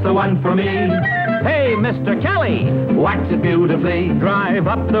 that's the one for me. Hey, Mr. Kelly. Wax it beautifully. Drive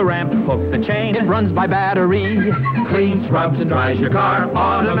up the ramp, hook the chain. It runs by battery. Clean, scrubs, and dries your car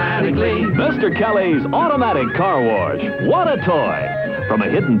automatically. Mr. Kelly's automatic car wash. What a toy. From a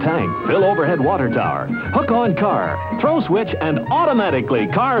hidden tank, fill overhead water tower, hook on car, throw switch, and automatically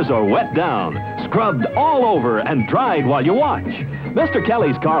cars are wet down, scrubbed all over, and dried while you watch. Mr.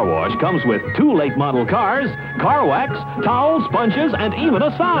 Kelly's car wash comes with 2 late model cars, car wax, towels, sponges, and even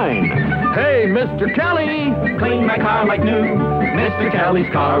a sign. Hey, Mr. Kelly! Clean my car like new. Mr. Kelly's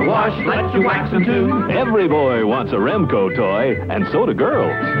car wash lets you wax them too. Every boy wants a Remco toy, and so do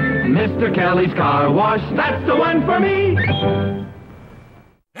girls. Mr. Kelly's car wash, that's the one for me.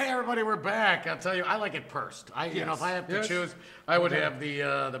 Hey, everybody, we're back. I'll tell you, I like it pursed. You know, if I have to choose, I would have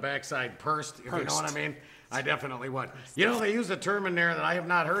the backside pursed, if you know what I mean. I definitely would. You know, they use a term in there that I have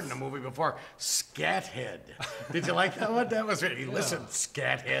not heard in a movie before, scathead. Did you like that one? That was really, listen,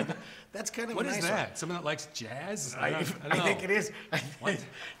 scathead. That's kind of What a is nice that? one. Someone that likes jazz? I don't think know. it is. What?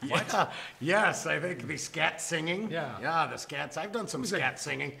 Yeah. Yes, I think the scat singing. Yeah. Yeah, the scats. I've done some Who's scat that?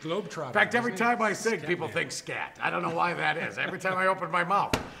 singing. Globetrotter, In fact, every isn't it? time I sing, Scat people man. think scat. I don't know why that is. Every time I open my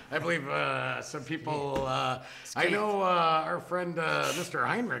mouth, I believe some people. I know our friend Mr.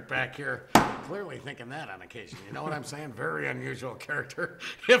 Heinrich back here clearly thinking that on occasion. You know what I'm saying? Very unusual character,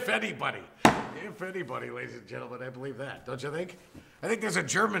 if anybody. If anybody, ladies and gentlemen, I believe that. Don't you think? I think there's a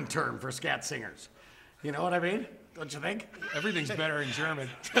German term for scat singers. You know what I mean? Don't you think? Everything's better in German.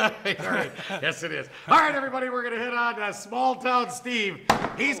 All right. Yes, it is. All right, everybody, we're going to hit on Small Town Steve.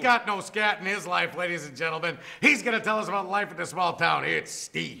 He's got no scat in his life, ladies and gentlemen. He's going to tell us about life in the small town. It's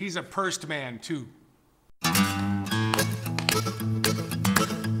Steve. He's a pursed man, too.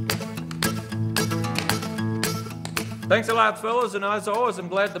 Thanks a lot, fellas, and as always, I'm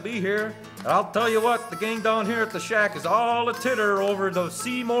glad to be here. I'll tell you what, the gang down here at the shack is all a titter over the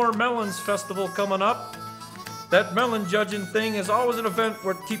Seymour Melons Festival coming up. That melon judging thing is always an event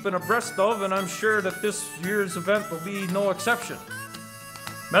worth keeping abreast of, and I'm sure that this year's event will be no exception.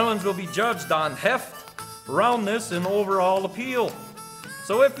 Melons will be judged on heft, roundness, and overall appeal.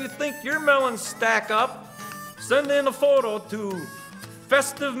 So if you think your melons stack up, send in a photo to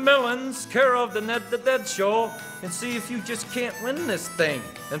Festive Melons, care of the Ned the Dead Show, and see if you just can't win this thing.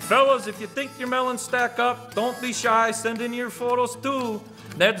 And fellas, if you think your melons stack up, don't be shy, send in your photos too.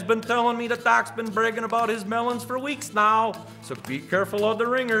 Ned's been telling me that Doc's been bragging about his melons for weeks now, so be careful of the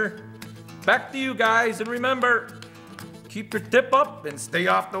ringer. Back to you guys, and remember, keep your tip up and stay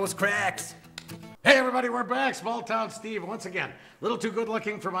off those cracks. Hey everybody, we're back. Small Town Steve once again. A little too good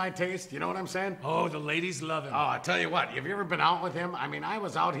looking for my taste, you know what I'm saying? Oh, the ladies love him. Oh, I tell you what, have you ever been out with him? I mean, I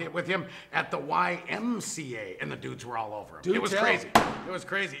was out here with him at the YMCA, and the dudes were all over him. It was crazy. It was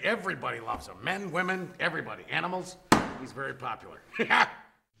crazy. Everybody loves him. Men, women, everybody. Animals. He's very popular.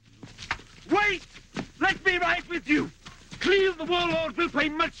 Wait! Let me ride with you. Cleve the warlord will pay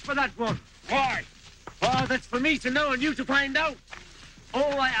much for that one. Why? Oh, that's for me to know and you to find out.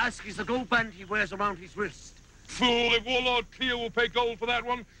 All I ask is the gold band he wears around his wrist. Fool, if Warlord Cleo will pay gold for that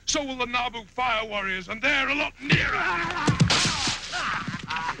one, so will the Nabu fire warriors, and they're a lot nearer.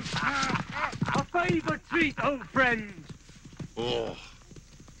 A favor treat, old friend. Oh,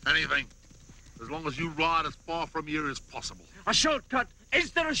 anything. As long as you ride as far from here as possible. A shortcut.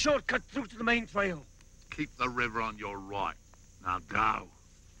 Is there a shortcut through to the main trail? Keep the river on your right. Now go.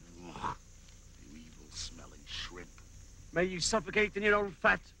 Ugh, you evil-smelling shrimp. May you suffocate in your own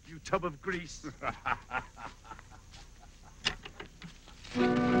fat, you tub of grease.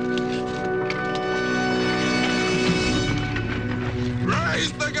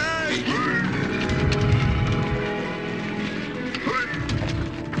 Raise the gate!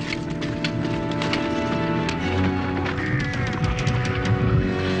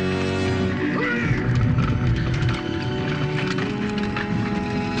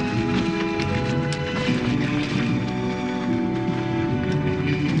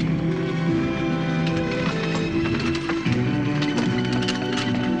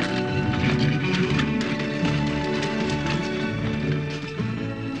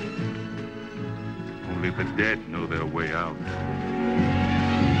 The dead know their way out.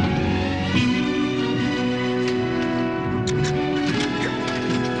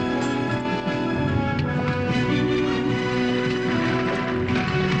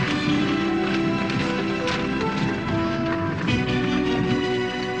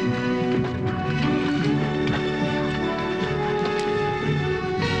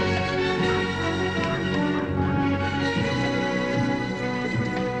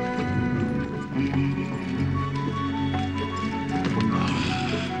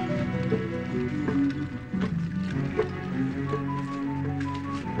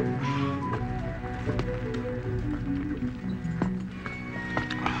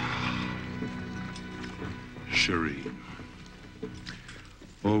 Shireen.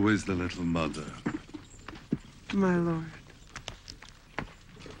 Always the little mother. My lord.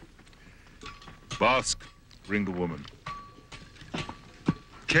 Bosk, bring the woman.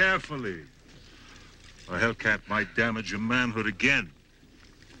 Carefully. Or Hellcat might damage your manhood again.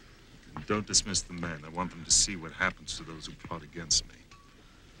 And don't dismiss the men. I want them to see what happens to those who plot against me.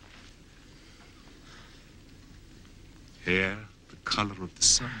 Hair the color of the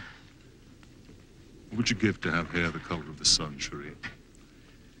sun. What would you give to have hair the color of the sun, Shireen?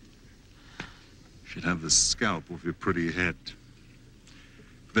 She'd have the scalp of your pretty head.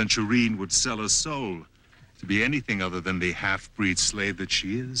 Then Shireen would sell her soul to be anything other than the half-breed slave that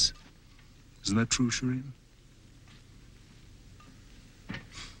she is. Isn't that true, Shireen?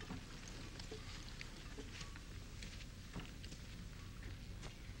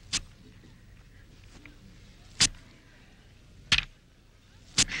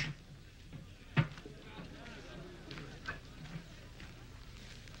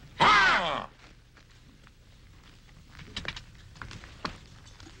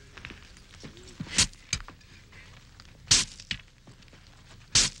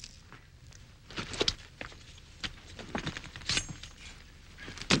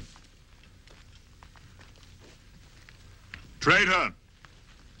 Traitor!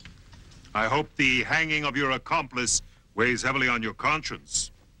 I hope the hanging of your accomplice weighs heavily on your conscience.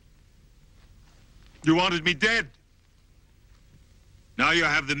 You wanted me dead. Now you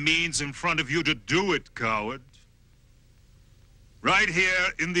have the means in front of you to do it, coward. Right here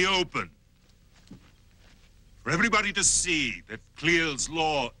in the open. For everybody to see that Clear's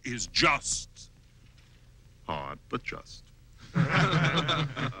law is just. Hard, but just.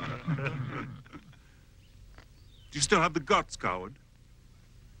 Do you still have the guts, coward?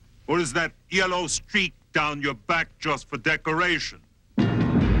 Or is that yellow streak down your back just for decoration?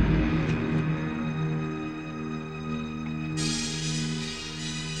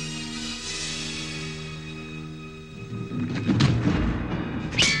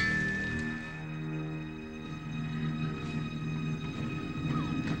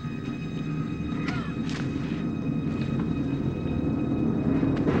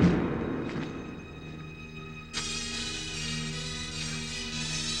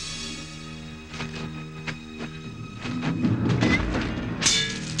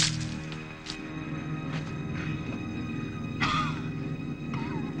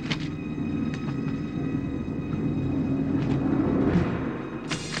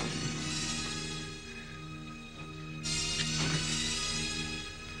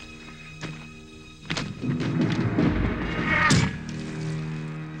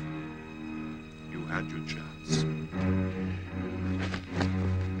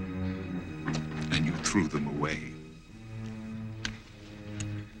 threw them away.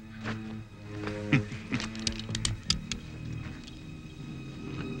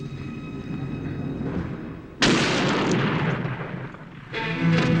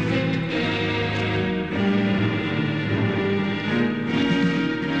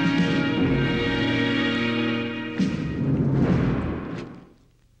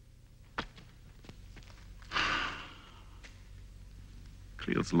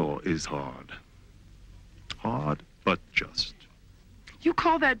 Cleo's law is hard. Hard, but just. You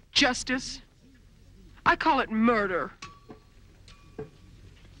call that justice? I call it murder.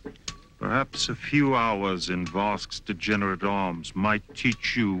 Perhaps a few hours in Vosk's degenerate arms might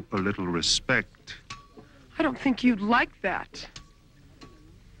teach you a little respect. I don't think you'd like that.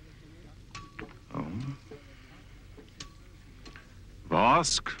 Oh?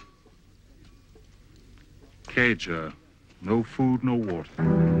 Vosk? Cager. No food, no water.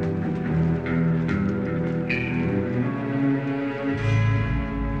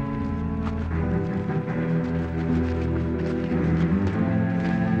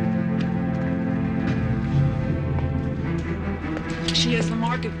 She has the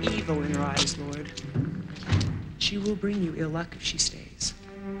mark of evil in her eyes, Lord. She will bring you ill luck if she stays.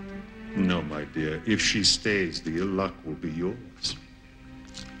 No, my dear. If she stays, the ill luck will be yours.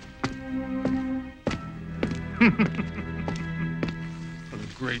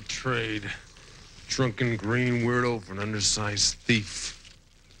 Great trade. Drunken green weirdo for an undersized thief.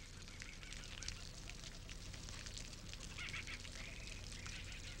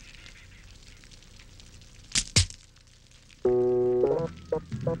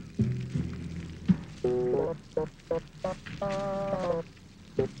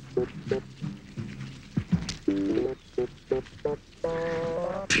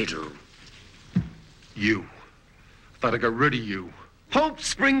 Peter. You. Thought I got rid of you. Hope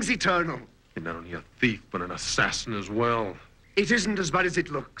springs eternal. You're not only a thief, but an assassin as well. It isn't as bad as it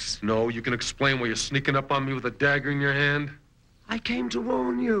looks. No, you can explain why you're sneaking up on me with a dagger in your hand? I came to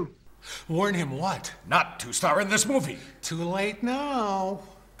warn you. Warn him what? Not to star in this movie. Too late now.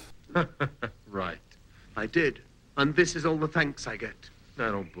 Right. I did. And this is all the thanks I get. I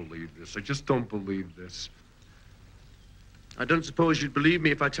don't believe this. I just don't believe this. I don't suppose you'd believe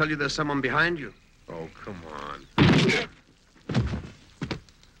me if I tell you there's someone behind you. Oh, come on.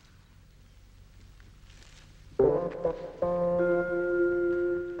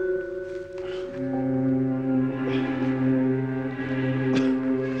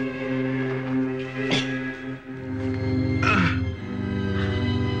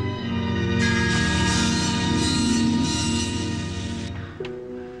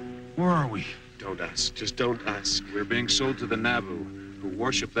 Where are we? Don't ask. Just don't ask. We're being sold to the Nabu, who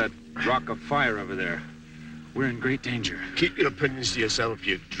worship that rock of fire over there. We're in great danger. Keep your opinions to yourself,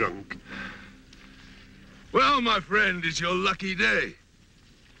 you drunk. Well, my friend, it's your lucky day.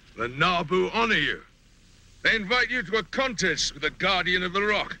 The Nabu honor you. They invite you to a contest with the Guardian of the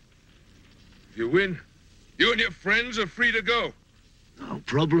Rock. If you win, you and your friends are free to go. No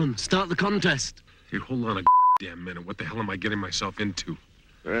problem. Start the contest. Hey, hold on a damn minute. What the hell am I getting myself into?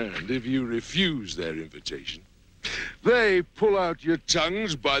 And if you refuse their invitation, they pull out your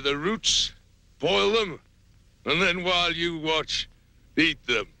tongues by the roots, boil them, and then while you watch, eat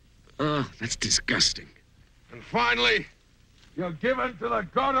them. Oh, that's disgusting. And finally, you're given to the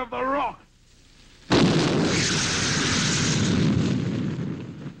God of the Rock.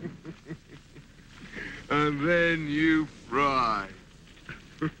 And then you fry.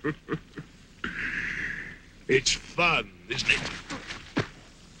 It's fun, isn't it?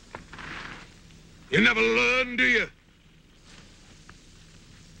 You never learn, do you?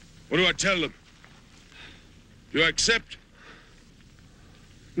 What do I tell them? You accept?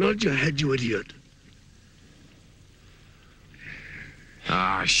 Nod your head, you idiot.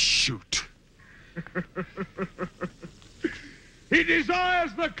 Ah, shoot. He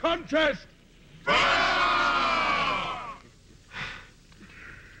desires the contest!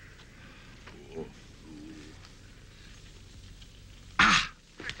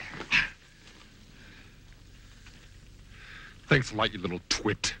 Thanks a lot, you little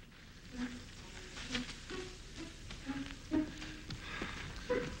twit.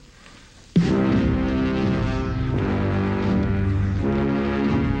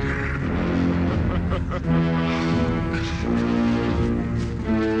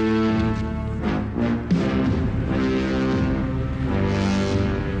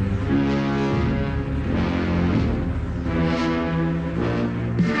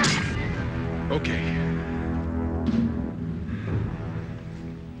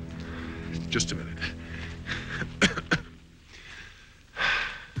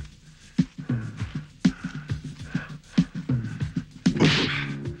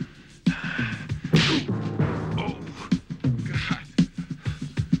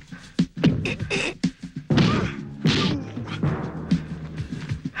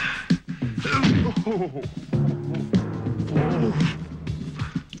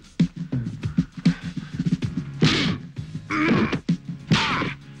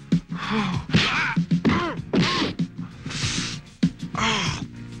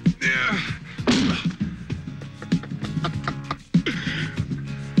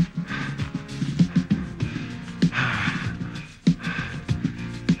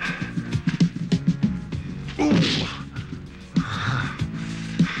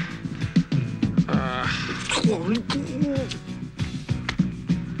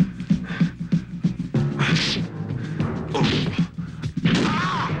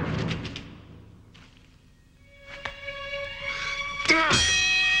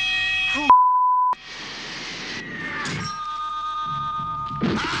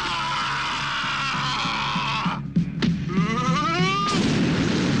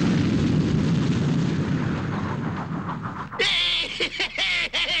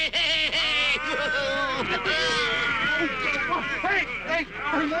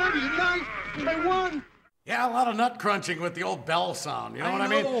 Yeah, a lot of nut crunching with the old bell sound. You know what I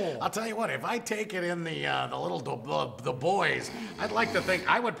mean? know. I'll tell you what. If I take it in the little the boys, I'd like to think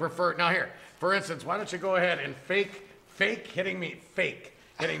I would prefer. Now here, for instance, why don't you go ahead and fake hitting me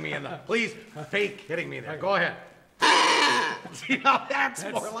in the please fake hitting me there. Go ahead. See how that's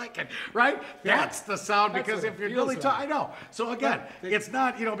more like it, right? Yeah. That's the sound, because if you're really talking, I know. So again, it's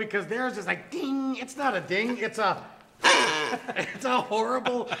not, because theirs is like ding. It's not a ding. It's a. It's a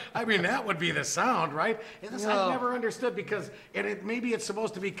horrible. I mean, that would be the sound, right? And this I've never understood, because maybe it's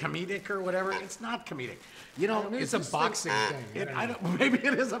supposed to be comedic or whatever. It's not comedic. It's a boxing thing. Maybe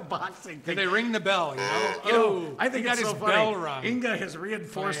it is a boxing thing. They ring the bell, you know. I think he got it's his so bell funny. rung. Inga has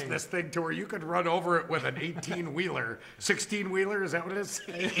reinforced this thing to where you could run over it with an 18-wheeler, 16-wheeler. Is that what it is?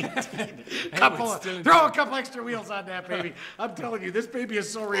 18. Throw a couple extra wheels on that baby. I'm telling you, this baby is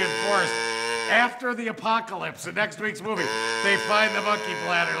so reinforced. After the apocalypse in next week's movie, they find the monkey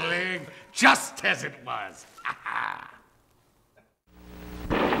bladder laying just as it was.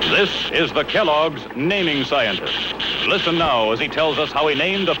 This is the Kellogg's naming scientist. Listen now as he tells us how he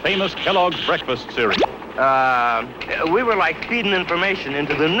named the famous Kellogg's breakfast cereal. We were like feeding information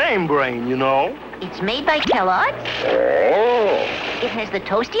into the name brain, you know. It's made by Kellogg's. Oh. It has the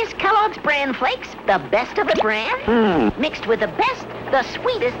toastiest Kellogg's bran flakes, the best of the brand, mixed with the best, the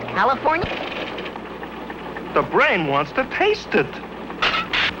sweetest California. The brain wants to taste it.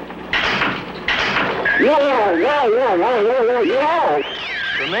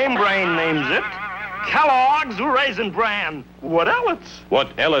 The name brain names it Kellogg's Raisin Bran. What else? What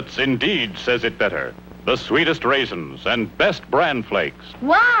else indeed says it better. The sweetest raisins and best bran flakes.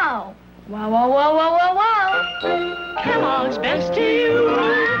 Wow! Wow, wow, wow, wow, wow, wow! Kellogg's best to you.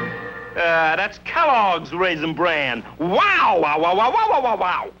 That's Kellogg's Raisin Bran. Wow, wow, wow, wow, wow, wow, wow,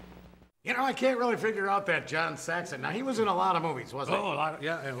 wow. I can't really figure out that John Saxon. Now, he was in a lot of movies, wasn't he? Oh, a lot of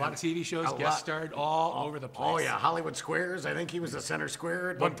TV shows, guest starred all over the place. Oh, yeah, Hollywood Squares. I think he was the center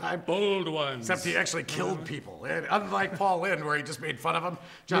square at one time. Bold ones. Except he actually killed people. And unlike Paul Lynde, where he just made fun of him,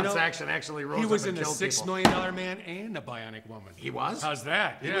 John Saxon actually rose up and killed people. He was in The $6 Million Man and The Bionic Woman. He was? How's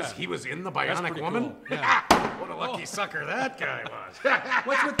that? He was in The Bionic Woman? Cool. Yeah. What a lucky sucker that guy was.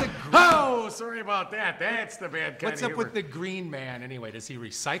 What's with the green? Oh, sorry about that. That's the bad kind What's of up with the green man, anyway? Does he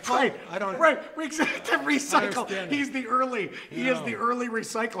recycle? Right. I don't... Right. To recycle. He is the early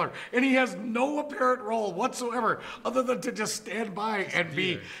recycler. And he has no apparent role whatsoever other than to just stand by and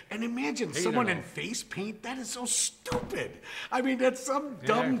be. And imagine someone in face paint. That is so stupid. I mean, that some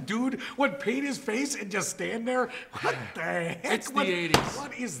dumb dude would paint his face and just stand there. What the heck? It's the 80s.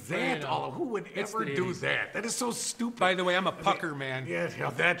 What is that? Who would ever do that? That is so stupid. By the way, I'm a pucker man. Yeah,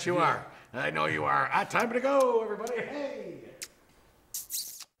 that you are. I know you are. Time to go, everybody. Hey.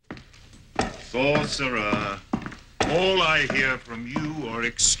 Sorcerer, all I hear from you are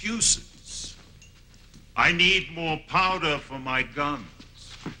excuses. I need more powder for my guns.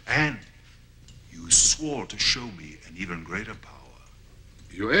 And you swore to show me an even greater power.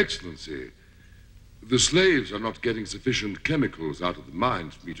 Your Excellency, the slaves are not getting sufficient chemicals out of the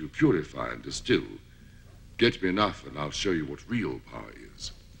mines for me to purify and distill. Get me enough and I'll show you what real power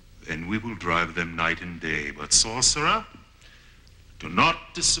is. Then we will drive them night and day. But, sorcerer, do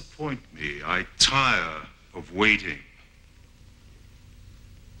not disappoint me. I tire of waiting.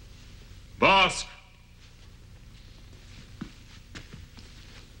 Boss!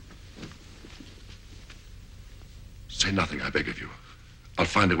 Say nothing, I beg of you. I'll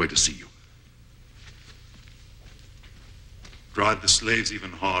find a way to see you. Drive the slaves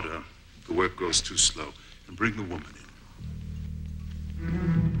even harder. The work goes too slow. And bring the woman in.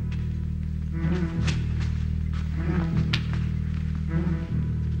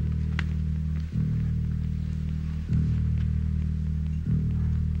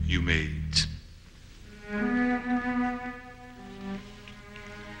 You may eat.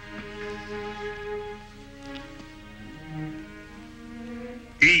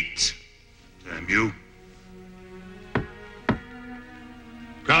 Eat, damn you.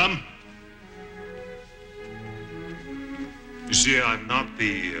 Come. You see, I'm not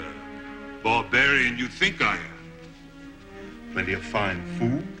the barbarian you think I am. Plenty of fine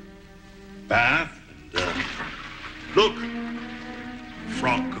food, bath, and, look,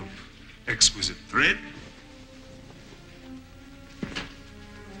 frock of exquisite thread.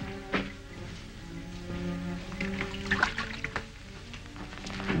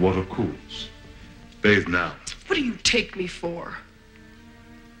 The water cools. Bathe now. What do you take me for?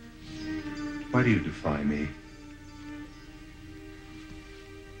 Why do you defy me?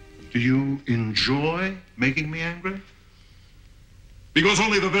 Do you enjoy making me angry? Because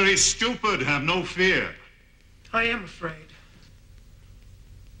only the very stupid have no fear. I am afraid.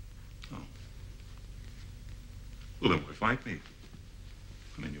 Well, then why fight me?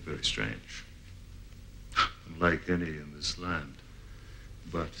 I mean, you're very strange. Unlike any in this land.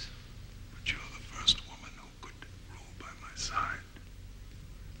 But you're the first woman who could rule by my side.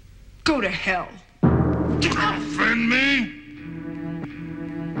 Go to hell. Offend me?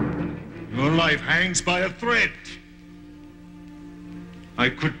 Your life hangs by a thread. I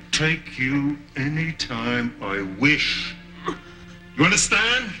could take you any time I wish. You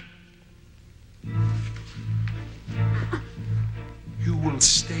understand? You will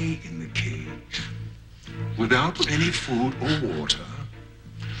stay in the cage without any food or water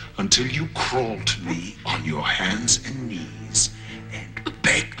until you crawl to me on your hands and knees and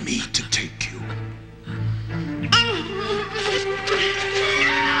beg me to take you.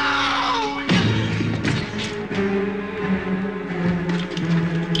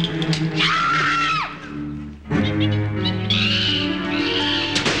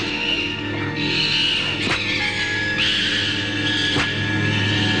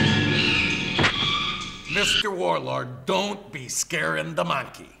 Mr. Warlord, don't be scaring the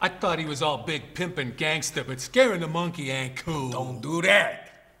monkey. I thought he was all big pimpin' gangster, but scaring the monkey ain't cool. Don't do that.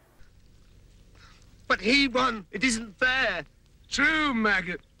 But he won. It isn't fair. True,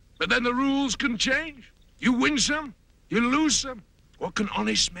 maggot. But then the rules can change. You win some, you lose some. What can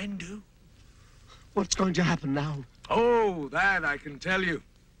honest men do? What's going to happen now? Oh, that I can tell you.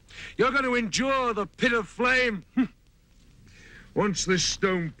 You're going to endure the pit of flame. Once this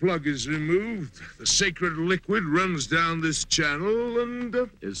stone plug is removed, the sacred liquid runs down this channel and...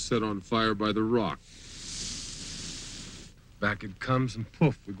 is set on fire by the rock. Back it comes and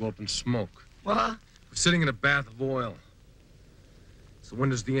poof, we go up in smoke. What? We're sitting in a bath of oil. So when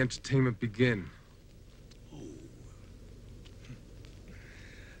does the entertainment begin?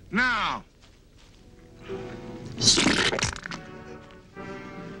 Now!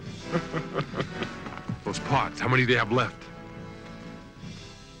 Those pots, how many do they have left?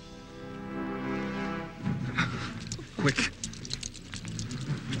 Quick.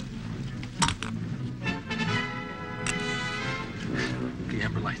 The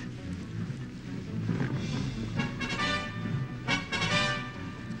amber light.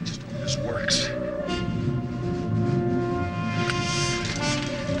 Just hope this works.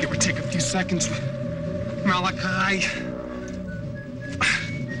 Give or take a few seconds. Malachi.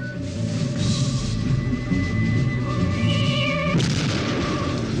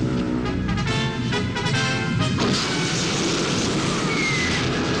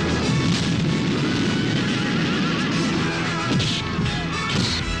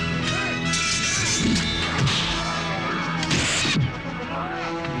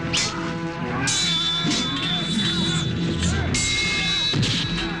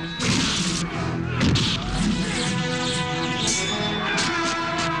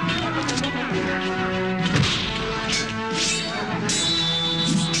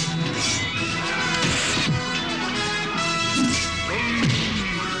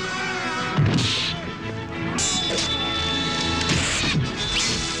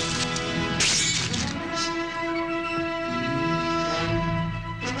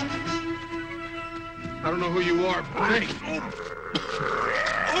 I don't know who you are, but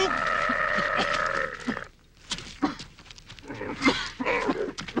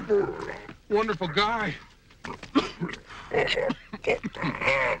wonderful guy.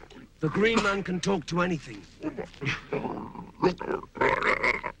 The green man can talk to anything.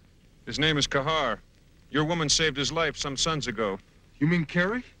 His name is Kahar. Your woman saved his life some suns ago. You mean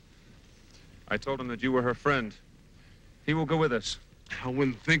Carrie? I told him that you were her friend. He will go with us. I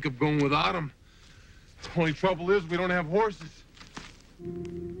wouldn't think of going without him. The only trouble is we don't have horses.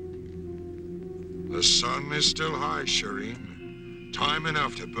 The sun is still high, Shireen. Time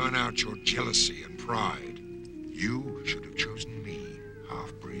enough to burn out your jealousy and pride. You should have chosen me,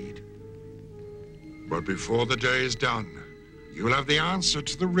 half-breed. But before the day is done, you'll have the answer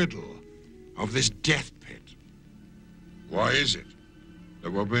to the riddle of this death pit. Why is it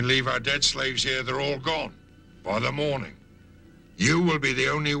that when we leave our dead slaves here, they're all gone by the morning? You will be the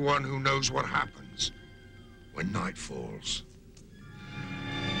only one who knows what happens when night falls.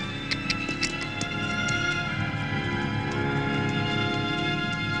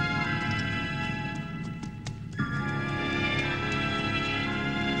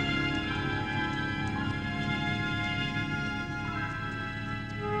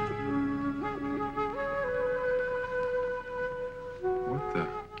 What the?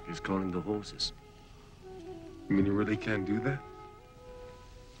 He's calling the horses. You mean you really can't do that?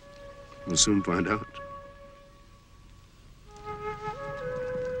 We'll soon find out.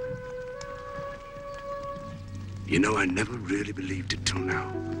 You know, I never really believed it till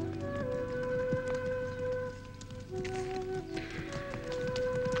now.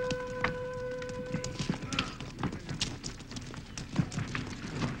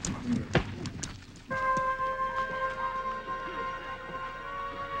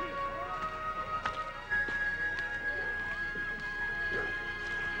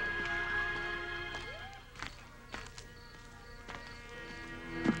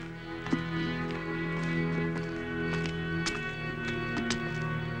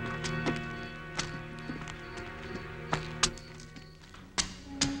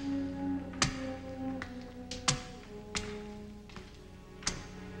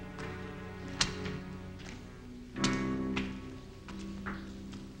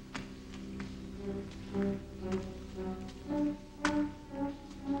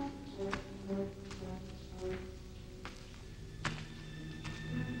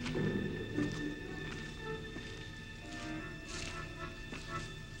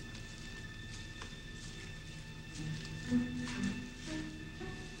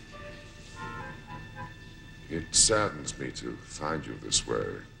 It saddens me to find you this way,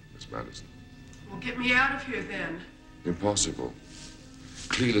 Miss Madison. Well, get me out of here then. Impossible.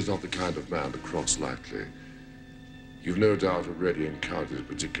 Cleel is not the kind of man to cross lightly. You've no doubt already encountered a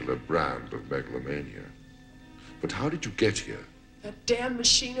particular brand of megalomania. But how did you get here? That damn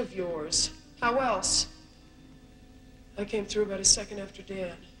machine of yours. How else? I came through about a second after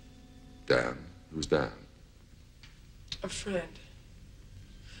Dan. Dan? Who's Dan? A friend.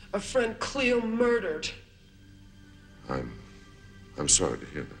 A friend Cleo murdered. I'm sorry to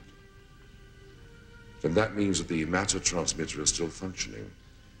hear that. Then that means that the matter transmitter is still functioning.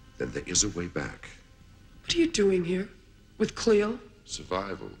 Then there is a way back. What are you doing here? With Cleo?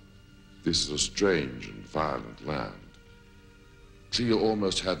 Survival. This is a strange and violent land. Cleo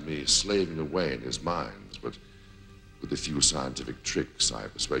almost had me slaving away in his mines, but with a few scientific tricks, I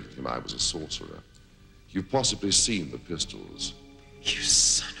persuaded him I was a sorcerer. You've possibly seen the pistols. You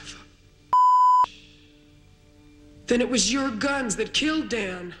son of a... Then it was your guns that killed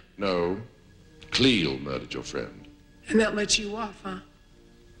Dan. No. Cleo murdered your friend. And that lets you off, huh?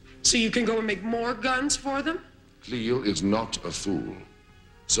 So you can go and make more guns for them? Cleo is not a fool.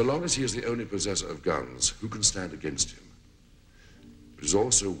 So long as he is the only possessor of guns, who can stand against him? But he's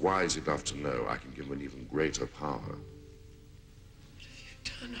also wise enough to know I can give him an even greater power. What have you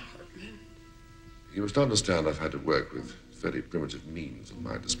done, Hartman? You must understand I've had to work with very primitive means at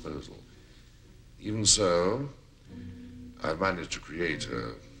my disposal. Even so, I've managed to create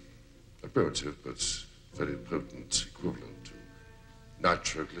a primitive but very potent equivalent to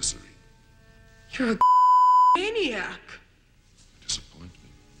nitroglycerine. You're a maniac. Disappoint me.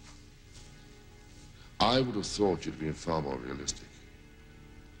 I would have thought you'd been far more realistic.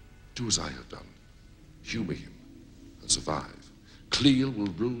 Do as I have done. Humor him and survive. Cleo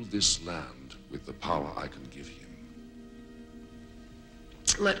will rule this land with the power I can give him.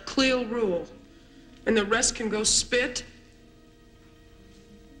 Let Cleo rule, and the rest can go spit.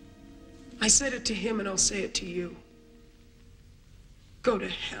 I said it to him, and I'll say it to you. Go to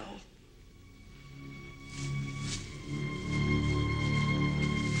hell.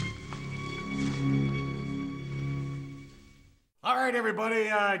 All right, everybody,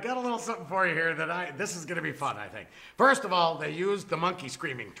 I got a little something for you here this is gonna be fun, I think. First of all, they used the monkey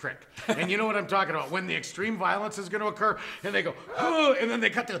screaming trick. And you know what I'm talking about, when the extreme violence is gonna occur, and they go, oh, and then they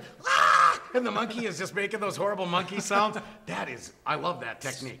cut to, ah, and the monkey is just making those horrible monkey sounds. I love that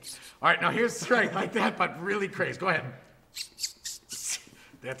technique. All right, now here's right like that, but really crazy. Go ahead.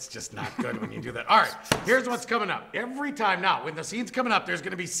 That's just not good when you do that. All right, here's what's coming up. Every time now, when the scene's coming up, there's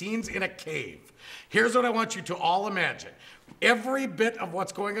gonna be scenes in a cave. Here's what I want you to all imagine. Every bit of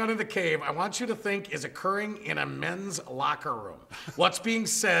what's going on in the cave, I want you to think is occurring in a men's locker room. What's being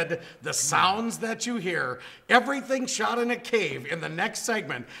said, the sounds that you hear, everything shot in a cave in the next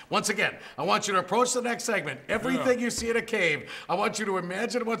segment. Once again, I want you to approach the next segment. Everything you see in a cave, I want you to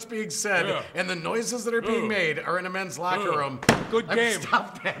imagine what's being said, and the noises that are being made are in a men's locker room. Good game.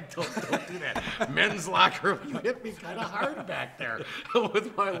 Stop that. Don't do that. Men's locker room. You hit me kind of hard back there.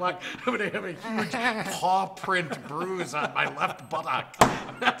 With my luck, I'm going to have a huge paw print bruise on my left buttock.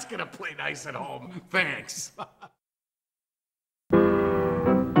 That's gonna play nice at home. Thanks.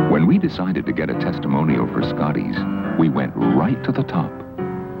 When we decided to get a testimonial for Scotty's, we went right to the top.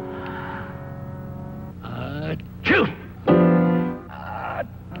 Achoo!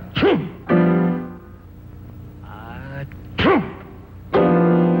 Achoo! Achoo!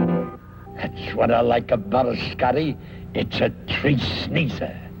 That's what I like about a Scotty. It's a tree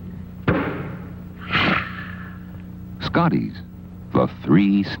sneezer. Scotty's, the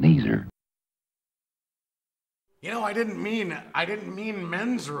three sneezer. You know, I didn't mean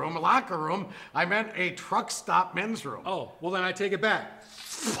men's room, locker room. I meant a truck stop men's room. Oh, well then I take it back.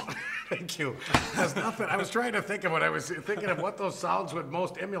 Thank you. There's nothing. I was trying to think of what I was thinking of what those sounds would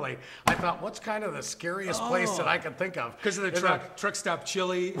most emulate. I thought, what's kind of the scariest place that I could think of? Because of the truck stop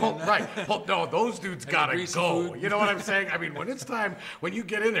chili. Well, right. Well, no, those dudes gotta go. Food. You know what I'm saying? I mean, when it's time, when you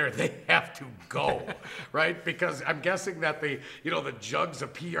get in there, they have to go, right? Because I'm guessing that the jugs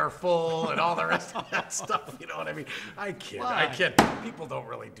of pee are full and all the rest of that stuff. You know what I mean? I kid. People don't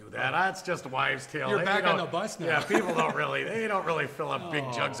really do that. That's just wives' tale. You're back on the bus now. Yeah, people don't really fill up big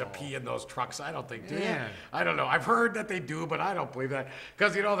jugs of pee in those trucks. I don't think do. Yeah. I don't know. I've heard that they do, but I don't believe that.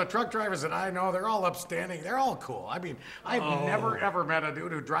 Because, the truck drivers that I know, they're all upstanding. They're all cool. I mean, I've never, ever met a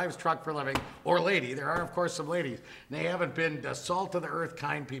dude who drives truck for a living, or lady. There are, of course, some ladies. And they haven't been the salt of the earth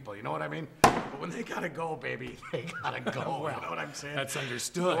kind people. You know what I mean? But when they gotta go, baby, they gotta go. Well, you know what I'm saying? That's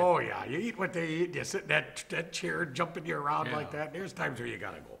understood. Oh, yeah. You eat what they eat. You sit in that chair, jumping you around like that. There's times where you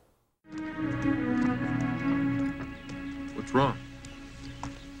gotta go. What's wrong?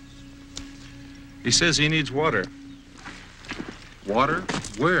 He says he needs water. Water?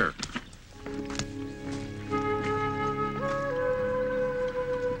 Where?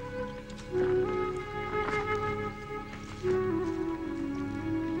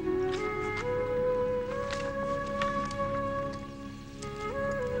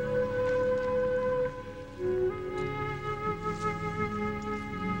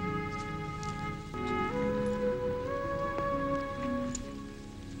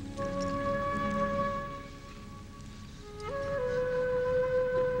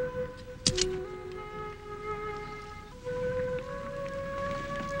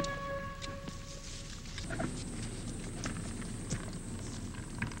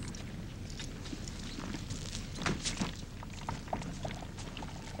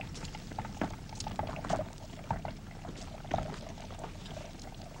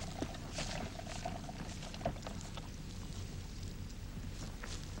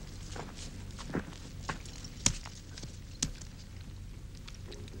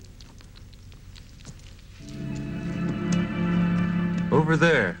 Over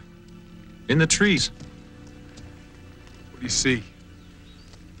there, in the trees. What do you see?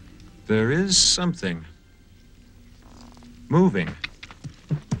 There is something moving.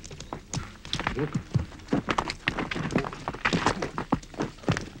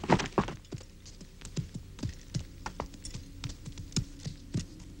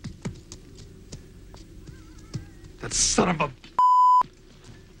 That son of a...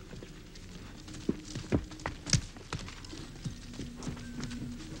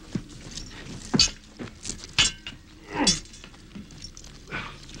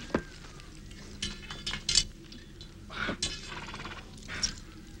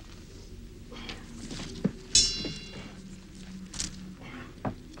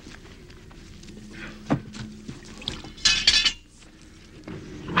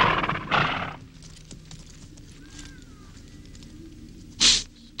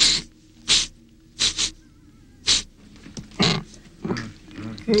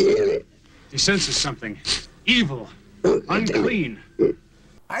 He senses something. Evil. Unclean.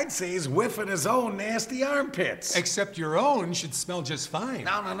 I'd say he's whiffing his own nasty armpits. Except your own should smell just fine.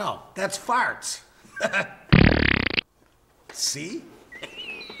 No. That's farts. See?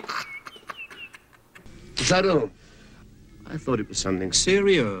 Is that all? I thought it was something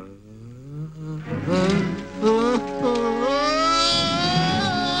serious.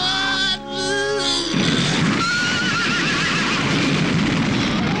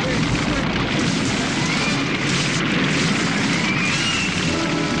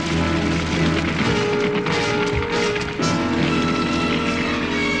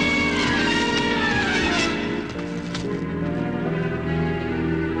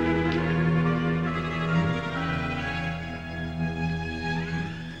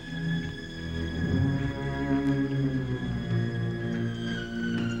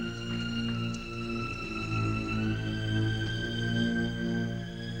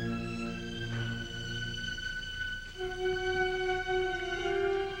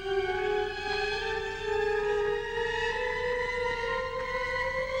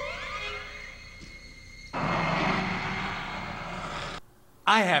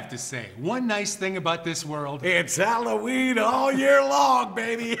 I have to say, one nice thing about this world... It's Halloween all year long,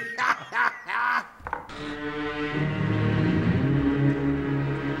 baby!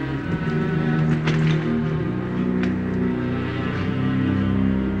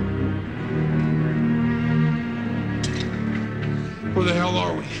 Where the hell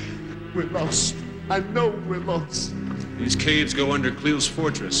are we? We're lost. I know we're lost. These caves go under Cleo's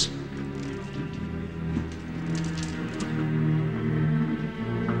fortress.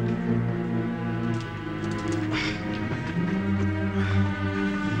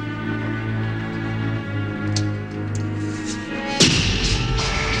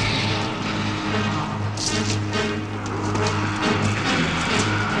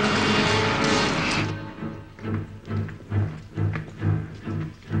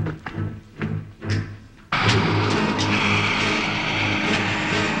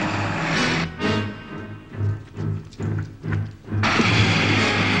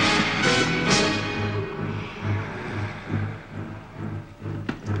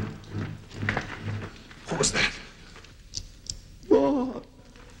 What was that? What?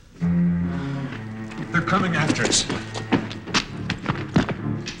 They're coming after us.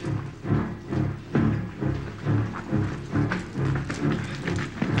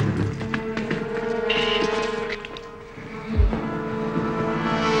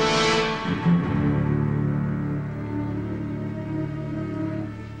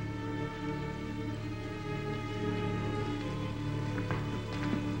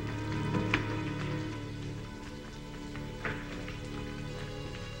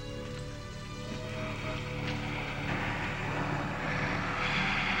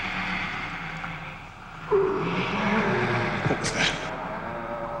 What was that?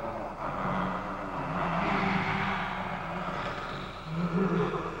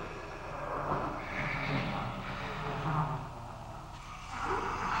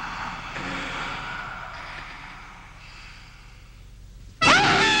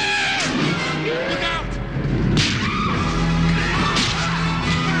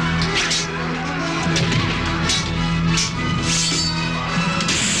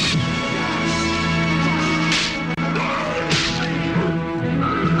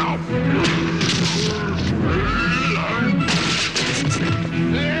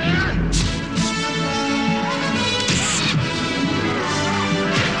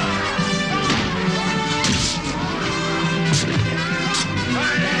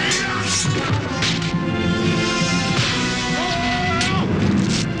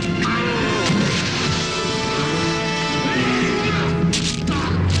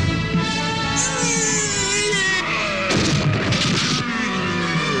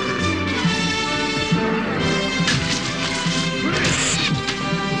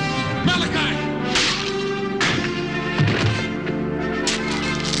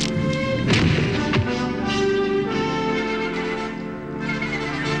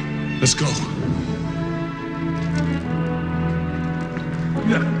 Let's go.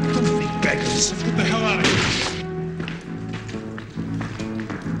 Yeah, filthy beggars. Get the hell out of here.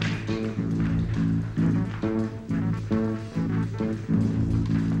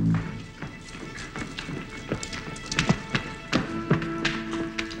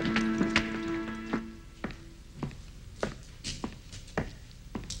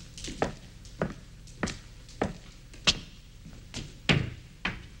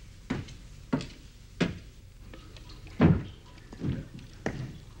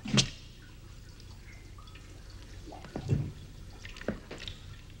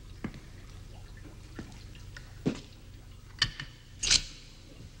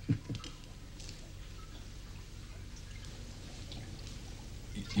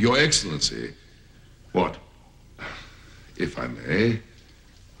 Your Excellency. What? If I may,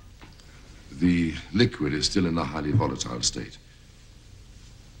 the liquid is still in a highly volatile state.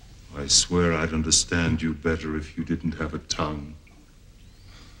 I swear I'd understand you better if you didn't have a tongue.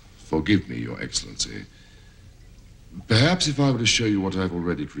 Forgive me, Your Excellency. Perhaps if I were to show you what I've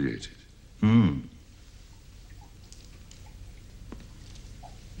already created.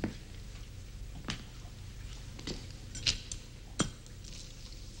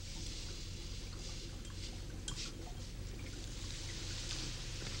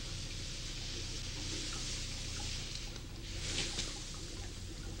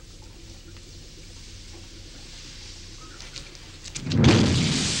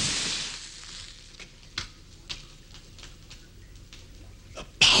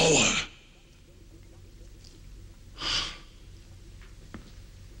 Power.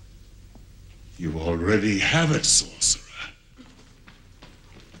 You already have it, sorcerer.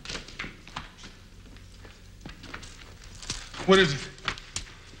 What is it?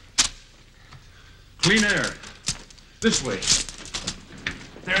 Clean air. This way.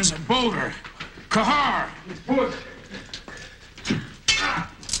 There's a boulder. Kahar! Push!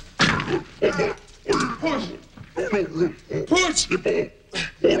 Push! Push! Push!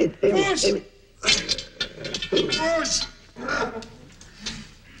 Push!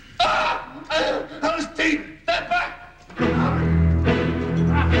 How's Pete? Step back!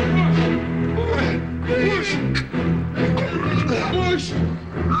 Push! Push!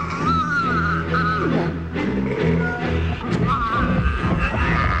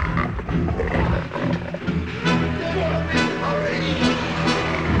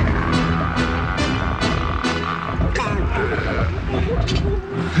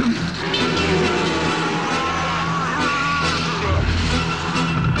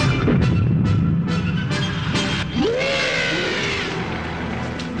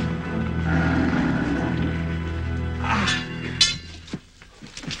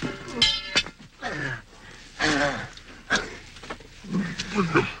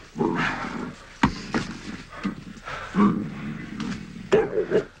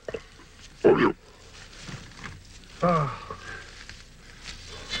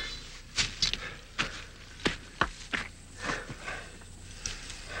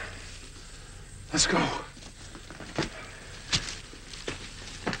 Let's go.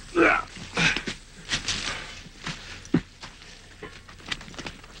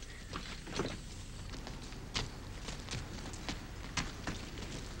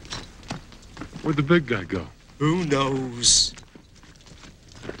 Where'd the big guy go? Who knows?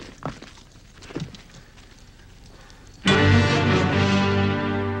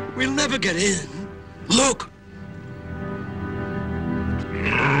 We'll never get in. Look!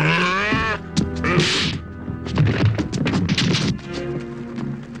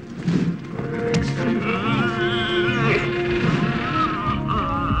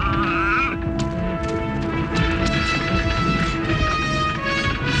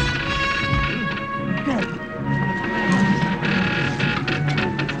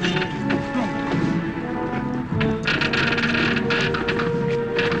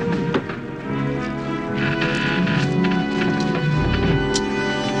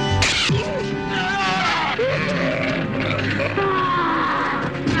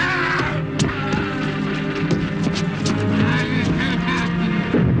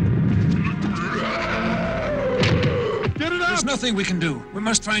 There's nothing we can do. We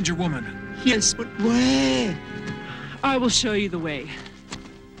must find your woman. Yes, but where? I will show you the way.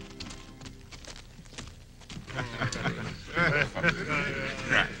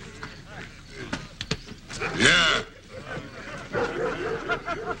 Yeah.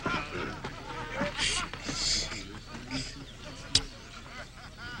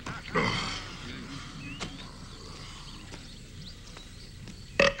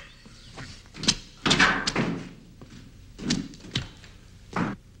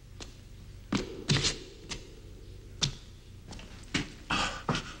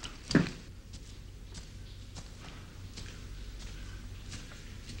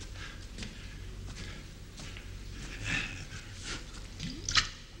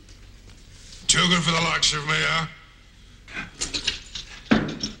 Too good for the likes of me, huh?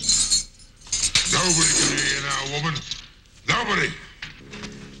 Nobody can hear you now, woman. Nobody.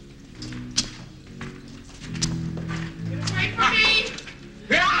 Wait for me!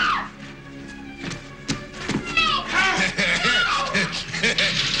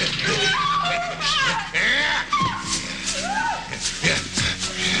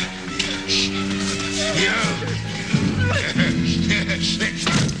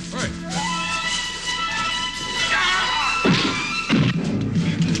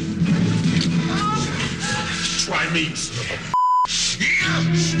 Try me, son of a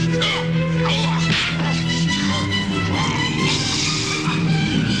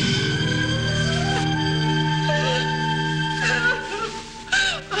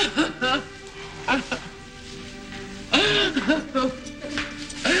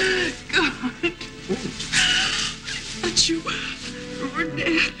But you were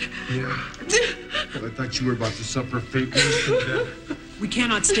dead. Yeah. Well, I thought you were about to suffer fate worse than death. We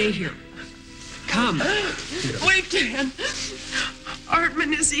cannot stay here. Come. Wait, Dan.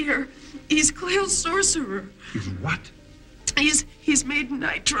 Artman is here. He's Cleo's sorcerer. He's what? He's made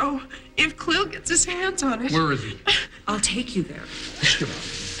nitro. If Cleo gets his hands on it. Where is he? I'll take you there. Get out.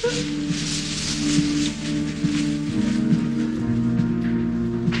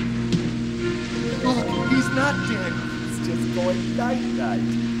 Look, he's not dead. He's just going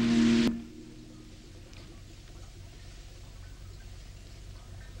night-night.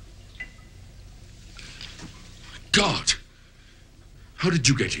 God! How did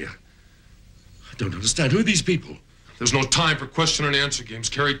you get here? don't understand. Who are these people? There's no time for question and answer games.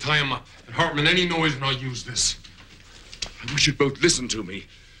 Carrie, tie him up. And Hartman, any noise when I use this. I wish you'd both listen to me.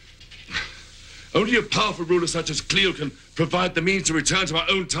 Only a powerful ruler such as Cleo can provide the means to return to our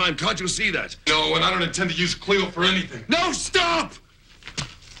own time. Can't you see that? No, and I don't intend to use Cleo for anything. No, stop!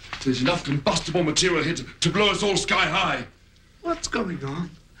 There's enough combustible material here to blow us all sky high. What's going on?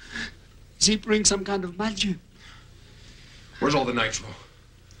 Is he bring some kind of magic? Where's all the nitro?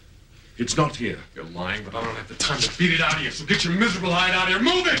 It's not here. You're lying, but I don't have the time to beat it out of you, so get your miserable hide out of here.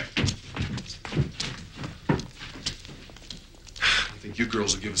 Move it! I don't think you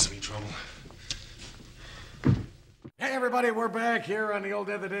girls will give us any trouble. Hey, everybody, we're back here on the Old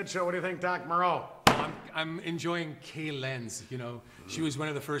Dead the Dead show. What do you think, Doc Moreau? I'm enjoying Kay Lenz. You know, she was one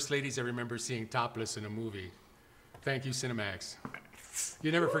of the first ladies I remember seeing topless in a movie. Thank you, Cinemax.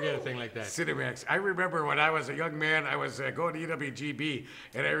 You never forget a thing like that. Cinemax. I remember when I was a young man, I was going to UWGB,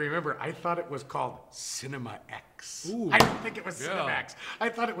 and I remember I thought it was called Cinema X. Ooh. I didn't think it was Yeah. Cinemax. I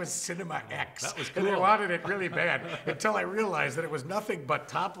thought it was Cinema X. That was And I cool. wanted it really bad until I realized that it was nothing but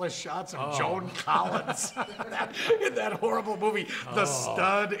topless shots of Joan Collins in that horrible movie, The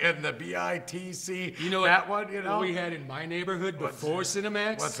Stud and the BITC. You know that what, one, you know? what we had in my neighborhood before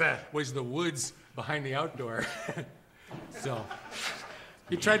Cinemax? What's that? Was the woods behind the outdoor. So,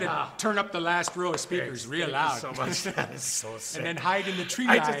 you tried to turn up the last row of speakers real loud. So much. That is so sick. And then hide in the tree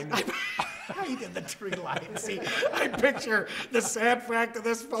I line. hide in the tree line. See, I picture the sad fact of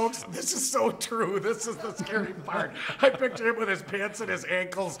this, folks. This is so true. This is the scary part. I picture him with his pants and his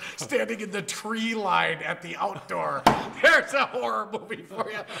ankles standing in the tree line at the outdoor. There's a horror movie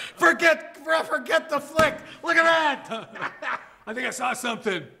for you. Forget the flick. Look at that. I think I saw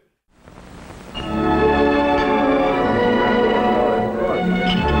something.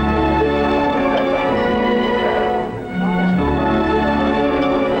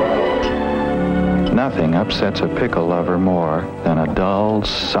 Nothing upsets a pickle lover more than a dull,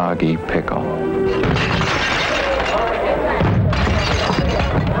 soggy pickle.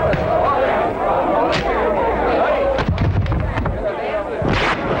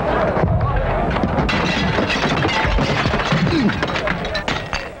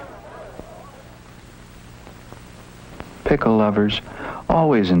 Pickle lovers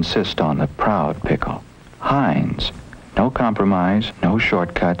always insist on the proud pickle. Heinz. No compromise, no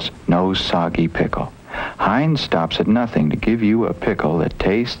shortcuts, no soggy pickle. Heinz stops at nothing to give you a pickle that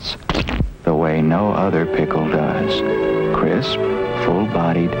tastes the way no other pickle does. Crisp,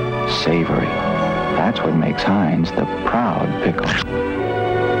 full-bodied, savory. That's what makes Heinz the proud pickle.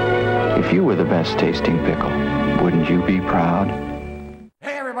 If you were the best tasting pickle, wouldn't you be proud?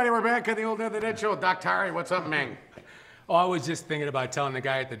 Hey, everybody, we're back at the Old Dead the Dead show. Doc Tari, what's up, man? Oh, I was just thinking about telling the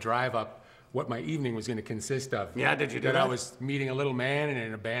guy at the drive-up what my evening was going to consist of. Yeah, did you do that? I was meeting a little man in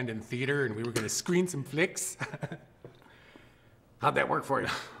an abandoned theater, and we were going to screen some flicks. How'd that work for you?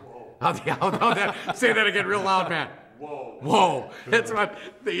 How'd that, say that again real loud, man. Whoa. Whoa. That's what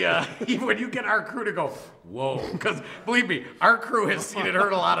the, when you get our crew to go, whoa. Because believe me, our crew has seen and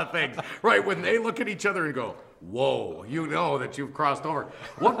heard a lot of things. Right, when they look at each other and go, whoa, you know that you've crossed over.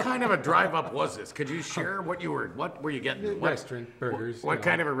 What kind of a drive-up was this? Could you share what were you getting? Restaurant, burgers. What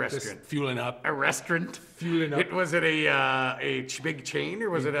kind of a restaurant? Just fueling up. A restaurant? Fueling up. Was it a big chain, or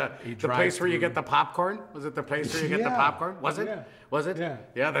was it the place where you get the popcorn? Was it the place where you get the popcorn? Was it? Yeah. Was it? Yeah.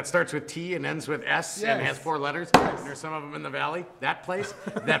 Yeah, that starts with T and ends with S and has 4 letters. Yes. There's some of them in the valley. That place,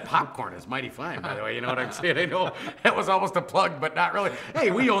 that popcorn is mighty fine, by the way. You know what I'm saying? I know that was almost a plug, but not really. Hey,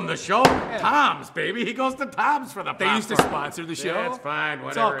 we own the show. Tom's, baby. He goes to Tom's for the popcorn. They used to sponsor the show. That's fine.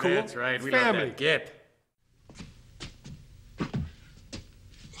 It's all Whatever. cool. That's right. It's We family. love that. Get.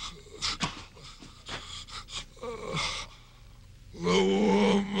 The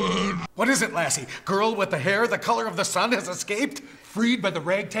woman. What is it, lassie? Girl with the hair the color of the sun has escaped? Freed by the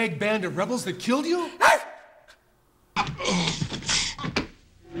ragtag band of rebels that killed you?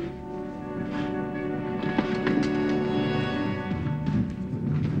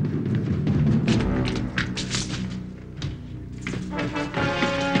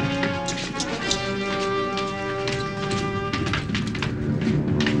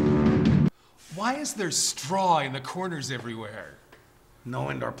 Why is there straw in the corners everywhere?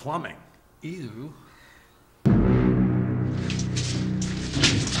 No indoor plumbing. Ew.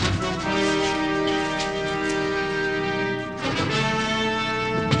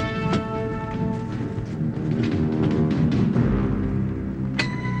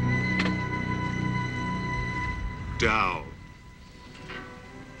 Down.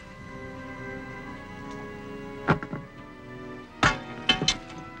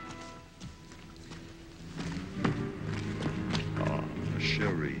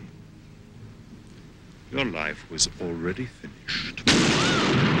 Sherry. Your life was already finished.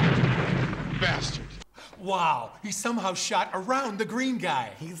 Bastard. Wow, he somehow shot around the green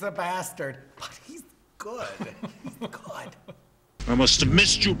guy. He's a bastard, but he's good. He's good. I must have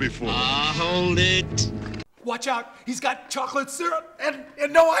missed you before. Hold it. Watch out, he's got chocolate syrup and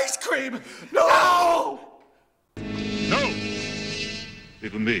no ice cream. No! No!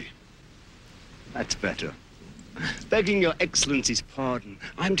 Leave him be. That's better. Begging your excellency's pardon,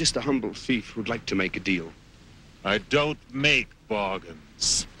 I'm just a humble thief who'd like to make a deal. I don't make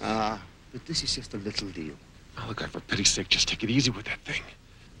bargains. Ah, but this is just a little deal. Oh, look, for pity's sake, just take it easy with that thing.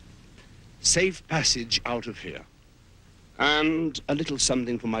 Safe passage out of here. And a little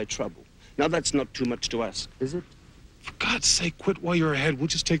something for my trouble. Now, that's not too much to ask, is it? For God's sake, quit while you're ahead. We'll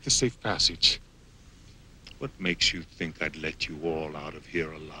just take the safe passage. What makes you think I'd let you all out of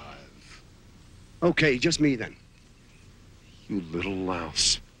here alive? Okay, just me then. You little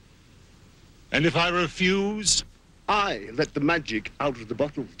louse. And if I refuse? I let the magic out of the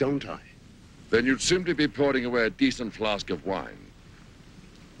bottle, don't I? Then you'd simply be pouring away a decent flask of wine.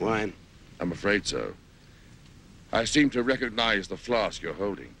 Wine? I'm afraid so. I seem to recognize the flask you're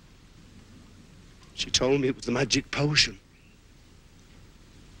holding. She told me it was the magic potion.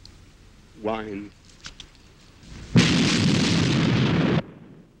 Wine.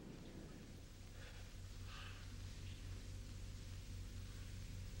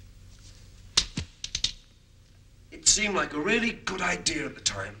 It seemed like a really good idea at the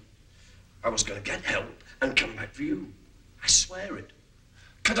time. I was going to get help and come back for you. I swear it.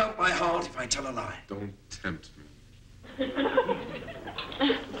 Cut out my heart if I tell a lie. Don't tempt me. I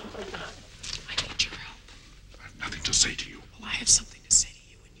need your help. I have nothing to say to you. Well, I have something to say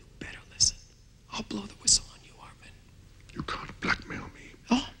to you, and you better listen. I'll blow the whistle on you, Hartman. You can't blackmail me.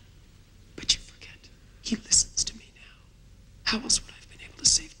 Oh, but you forget. He listens to me now. How else would I have been able to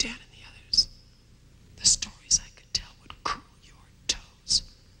save Dan and the others? The stories I could tell would curl your toes.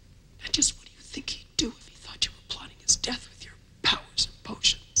 Now, just what do you think he'd do if he thought you were plotting his death with your powers and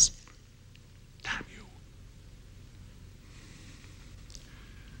potions? Damn you.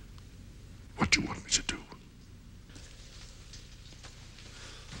 What do you want me to do?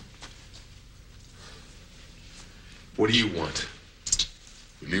 What do you want?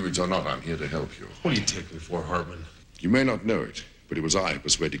 Believe it or not, I'm here to help you. What do you take me for, Hartman? You may not know it, but it was I who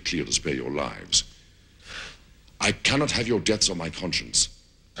persuaded Cleo to spare your lives. I cannot have your deaths on my conscience.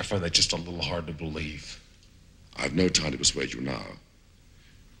 I find that just a little hard to believe. I've no time to persuade you now.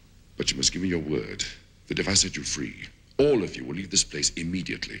 But you must give me your word that if I set you free, all of you will leave this place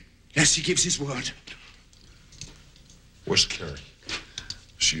immediately. Yes, he gives his word. Where's Carrie?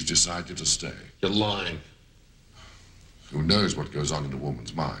 She's decided to stay. You're lying. Who knows what goes on in a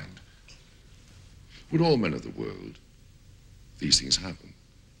woman's mind? With all men of the world, these things happen.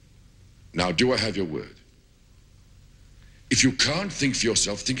 Now, do I have your word? If you can't think for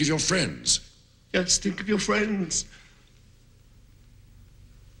yourself, think of your friends. Yes, think of your friends.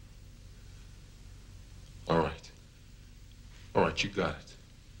 All right. All right, you got it.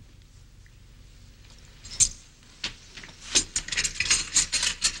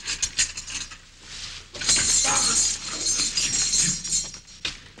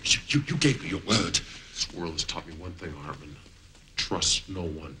 You gave me your word. This world has taught me one thing, Hartman. Trust no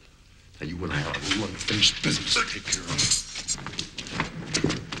one. Now you and I are unfinished business to take care of.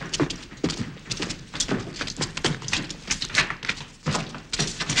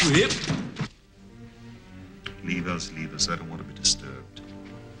 Whip. Leave us, leave us. I don't want to be disturbed.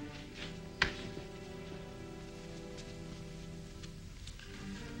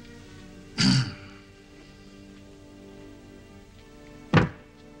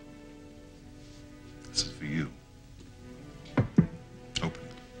 This is for you. Open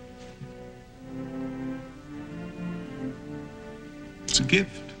it. It's a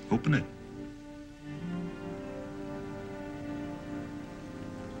gift. Open it.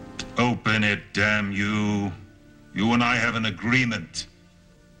 Open it, damn you. You and I have an agreement.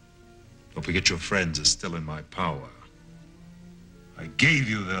 Don't forget your friends are still in my power. I gave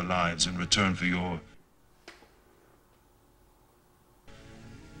you their lives in return for your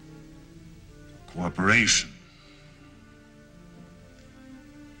cooperation.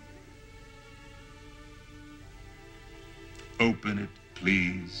 Open it,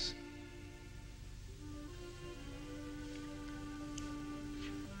 please.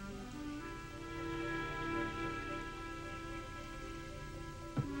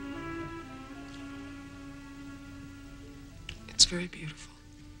 It's very beautiful.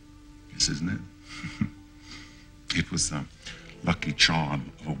 Yes, isn't it? It was the lucky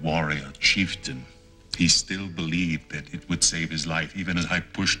charm of a warrior chieftain. He still believed that it would save his life, even as I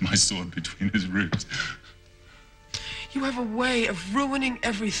pushed my sword between his ribs. You have a way of ruining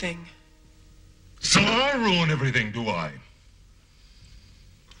everything. So I ruin everything, do I?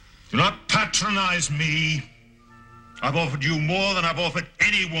 Do not patronize me. I've offered you more than I've offered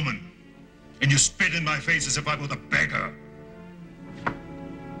any woman. And you spit in my face as if I were the beggar. You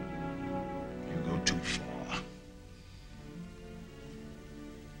go too far.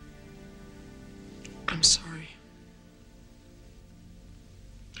 I'm sorry.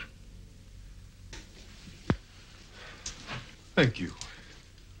 Thank you.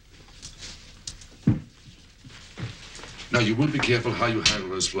 Now, you will be careful how you handle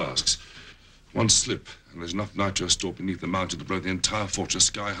those flasks. One slip, and there's enough nitro stored beneath the mountain to blow the entire fortress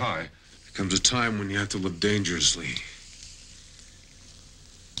sky high. There comes a time when you have to live dangerously.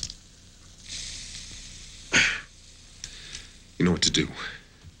 You know what to do.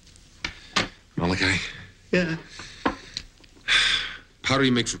 Malachi? Yeah. Powder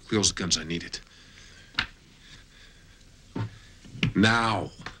you make for Cleo's guns, I need it. Now.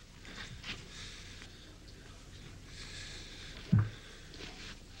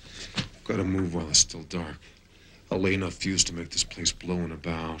 Gotta move while it's still dark. I'll lay enough fuse to make this place blow in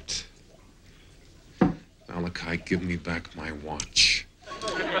about. Malachi, give me back my watch.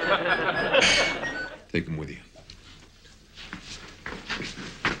 Take him with you.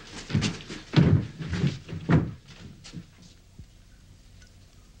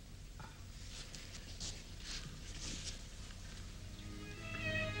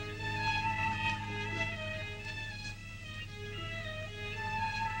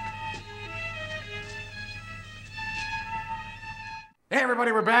 Hey,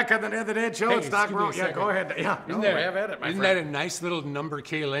 everybody, we're back on the Dead the Dead show. Hey, It's Doc excuse me a Rowe. Yeah, second. go ahead. Yeah, Isn't have at it, my isn't friend. that a nice little number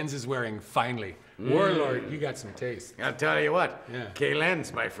Kay Lenz is wearing, finally? Warlord, you got some taste. I'll tell you what, Yeah. Kay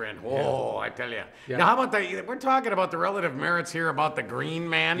Lenz, my friend. Oh, I tell you. Yeah. Now, how about we're talking about the relative merits here about the Green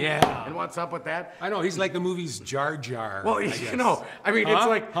Man. Yeah. And what's up with that? I know, he's like the movie's Jar Jar. Well, I you guess. know, I mean, it's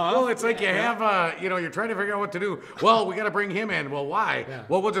like, it's like you Yeah. have, you're trying to figure out what to do. Well, we got to bring him in. Well, why? Yeah.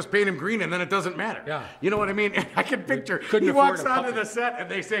 Well, we'll just paint him green and then it doesn't matter. Yeah. You know what I mean? I can picture, couldn't he afford walks a onto puppet. the set and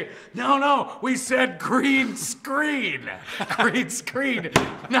they say, no, we said green screen. Green screen,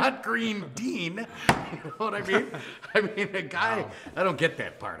 not green Dean. You know what I mean? I mean, a guy, I don't get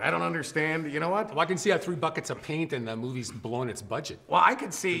that part. I don't understand. You know what? Well, I can see how 3 buckets of paint and the movie's blown its budget. Well, I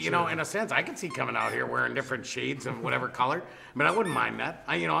could see, in a sense, I could see coming out here wearing different shades of whatever color. I mean, I wouldn't mind that.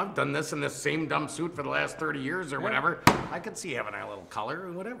 I've done this in this same dumb suit for the last 30 years or whatever. I could see having a little color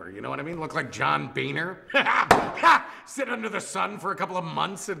or whatever. You know what I mean? Look like John Boehner. Sit under the sun for a couple of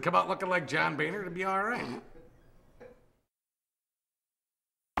months and come out looking like John Boehner. It'd be all right.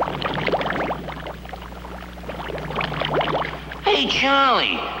 Hey,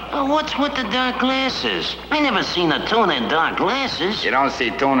 Charlie, what's with the dark glasses? I never seen a tuna in dark glasses. You don't see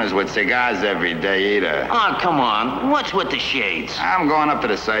tunas with cigars every day either. Oh, come on. What's with the shades? I'm going up to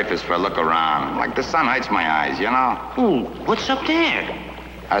the surface for a look around. Like the sun hurts my eyes, you know? Ooh, what's up there?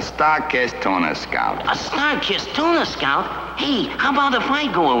 A star-kissed tuna scout. A star-kissed tuna scout? Hey, how about if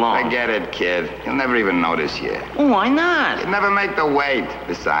I go along? Forget it, kid. You'll never even notice you. Why not? You'd never make the weight.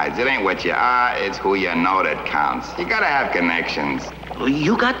 Besides, it ain't what you are, it's who you know that counts. You gotta have connections.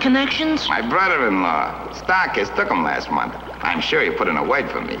 You got connections? My brother-in-law, Starkist, took him last month. I'm sure he put in a word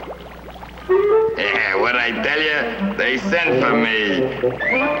for me. Yeah, what'd I tell you? They sent for me.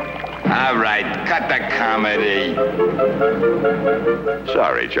 All right, cut the comedy.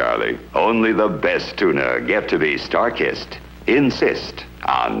 Sorry, Charlie. Only the best tuna get to be Starkist. Insist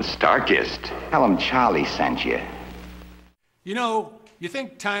on Starkist. Tell him Charlie sent you. You know, you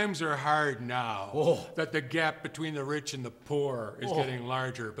think times are hard now, that the gap between the rich and the poor is getting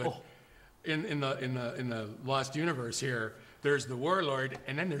larger, but in the Lost Universe here, there's the Warlord,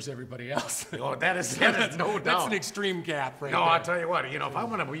 and then there's everybody else. Oh, that is no doubt. That's an extreme gap right No, there. I'll tell you what, if I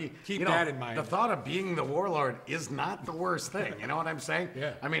want to be... Keep that in mind. The thought of being the Warlord is not the worst thing, you know what I'm saying?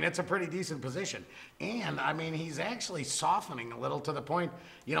 Yeah. I mean, it's a pretty decent position. And, I mean, he's actually softening a little to the point,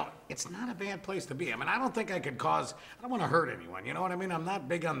 it's not a bad place to be. I mean, I don't think I could I don't want to hurt anyone, you know what I mean? I'm not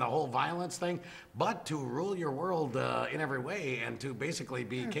big on the whole violence thing, but to rule your world in every way and to basically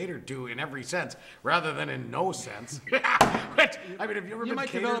be catered to in every sense, rather than in no sense. But, I mean, have you ever been might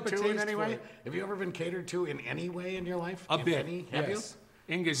catered develop a to in taste any for way? it. Have you ever been catered to in any way in your life? A If bit, any? Have yes.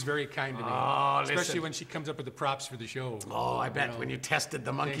 Inga's very kind to me, Oh, especially listen. when she comes up with the props for the show. Oh, I bet when you tested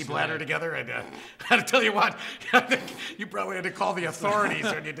the monkey Thanks for bladder that. together, and I'll tell you what, I think you probably had to call the authorities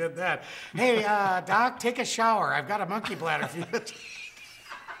when you did that. Hey, Doc, take a shower. I've got a monkey bladder for you.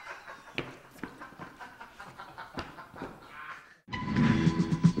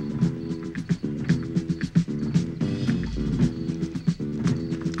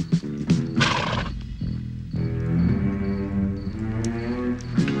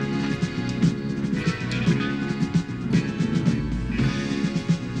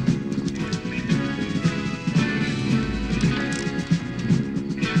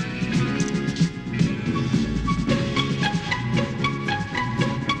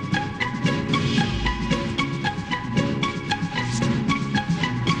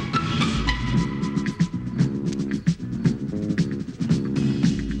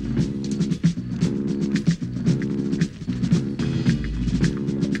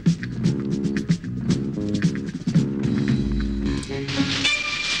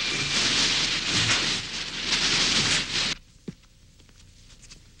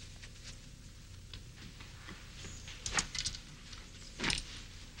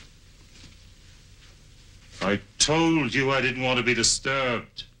 told you I didn't want to be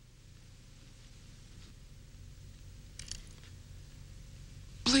disturbed.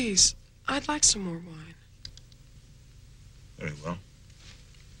 Please, I'd like some more wine. Very well.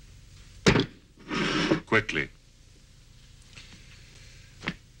 Quickly.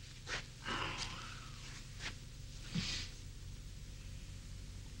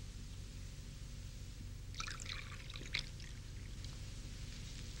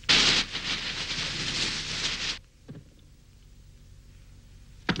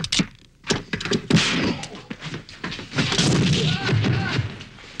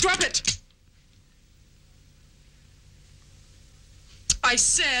 Drop it! I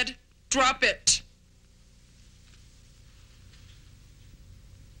said, drop it.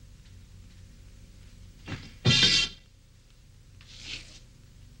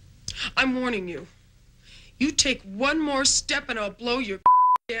 I'm warning you. You take one more step and I'll blow your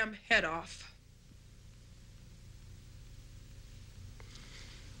damn head off.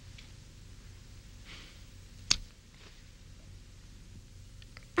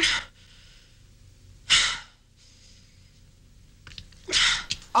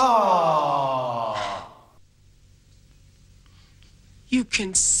 Oh! You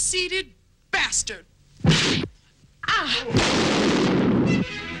conceited bastard! Ah!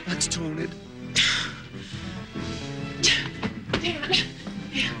 That's torn it. Dan,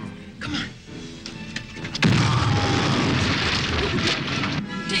 come on.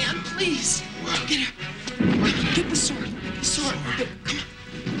 Dan, please. Get her. Get the sword. The sword. Come on.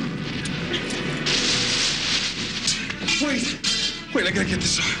 Wait, I gotta get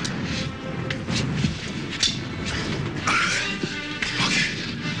this off.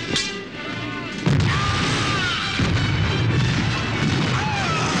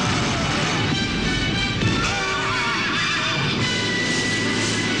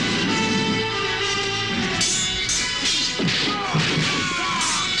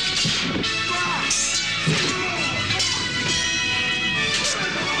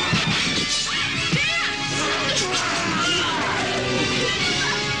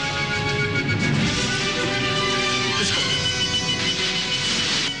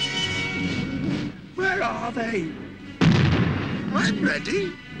 Where are they? I'm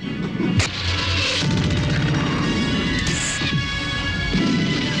ready.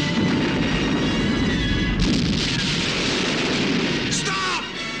 Stop!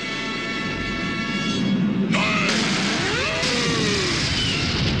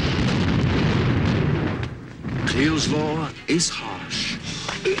 Cleo's law is harsh.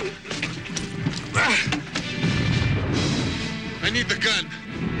 I need the gun.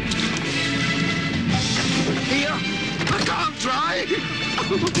 Here, I can't try.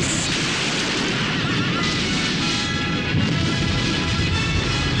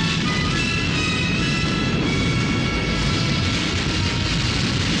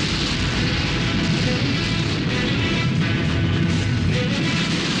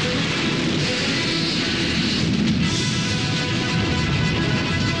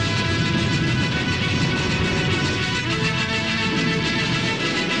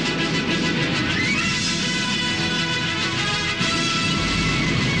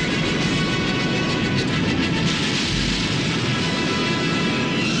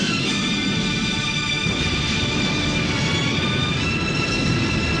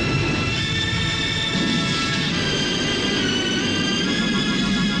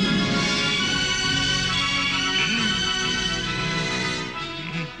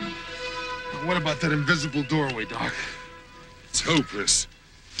 What about that invisible doorway, Doc? It's hopeless.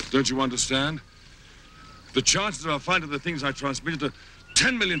 Don't you understand? The chances of finding the things I transmitted are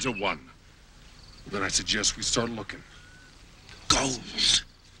 10 million to 1. Then I suggest we start looking. Gold.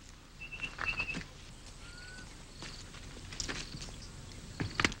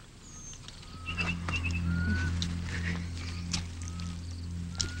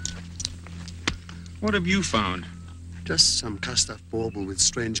 What have you found? Just some cast-off bauble with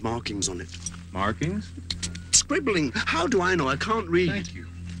strange markings on it. Markings? Scribbling. How do I know? I can't read. Thank you.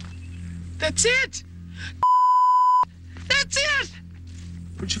 That's it! That's it!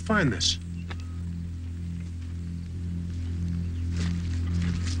 Where'd you find this?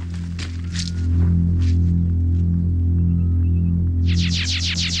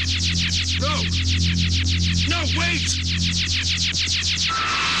 No! No, wait!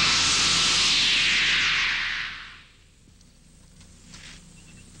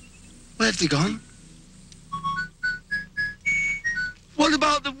 Where have they gone? What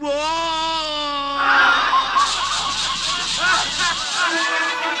about the wall?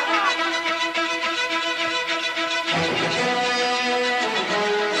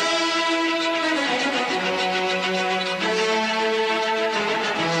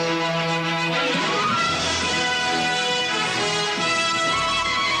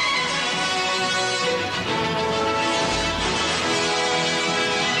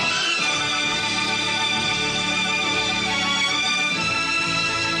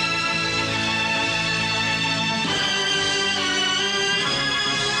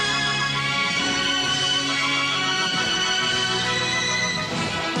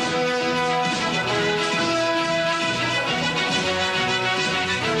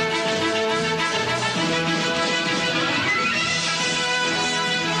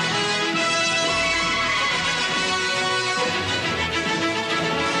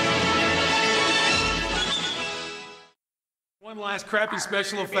 last crappy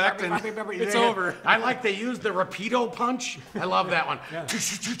special effect, and it's over. I like they used the Rapido punch. I love that one.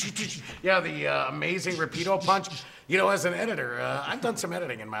 Yeah, the amazing Rapido punch. You know, as an editor, I've done some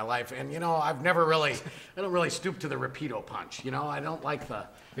editing in my life, and you know, I don't really stoop to the Rapido punch. You know, I don't like the,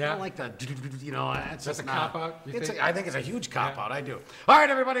 you know, it's That's just a not. cop-out, you think? I think it's a huge cop-out. I do. All right,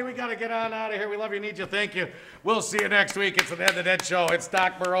 everybody, we got to get on out of here. We love you, need you, thank you. We'll see you next week. It's the Dead the Dead Show. It's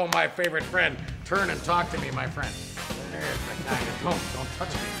Doc Moreau, my favorite friend. Turn and talk to me, my friend. There's the guy. Don't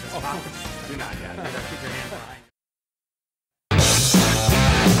touch me. Do not. Yeah, you gotta keep your hand behind.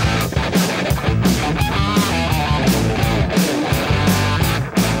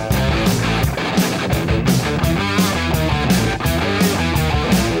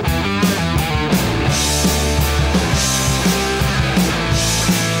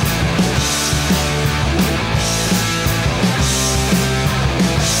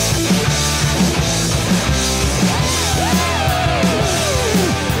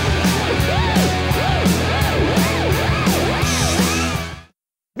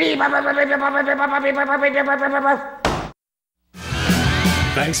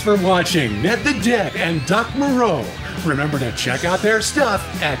 Thanks for watching Ned the Dead and Doc Moreau. Remember to check out their stuff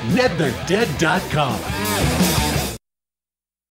at nedthedead.com.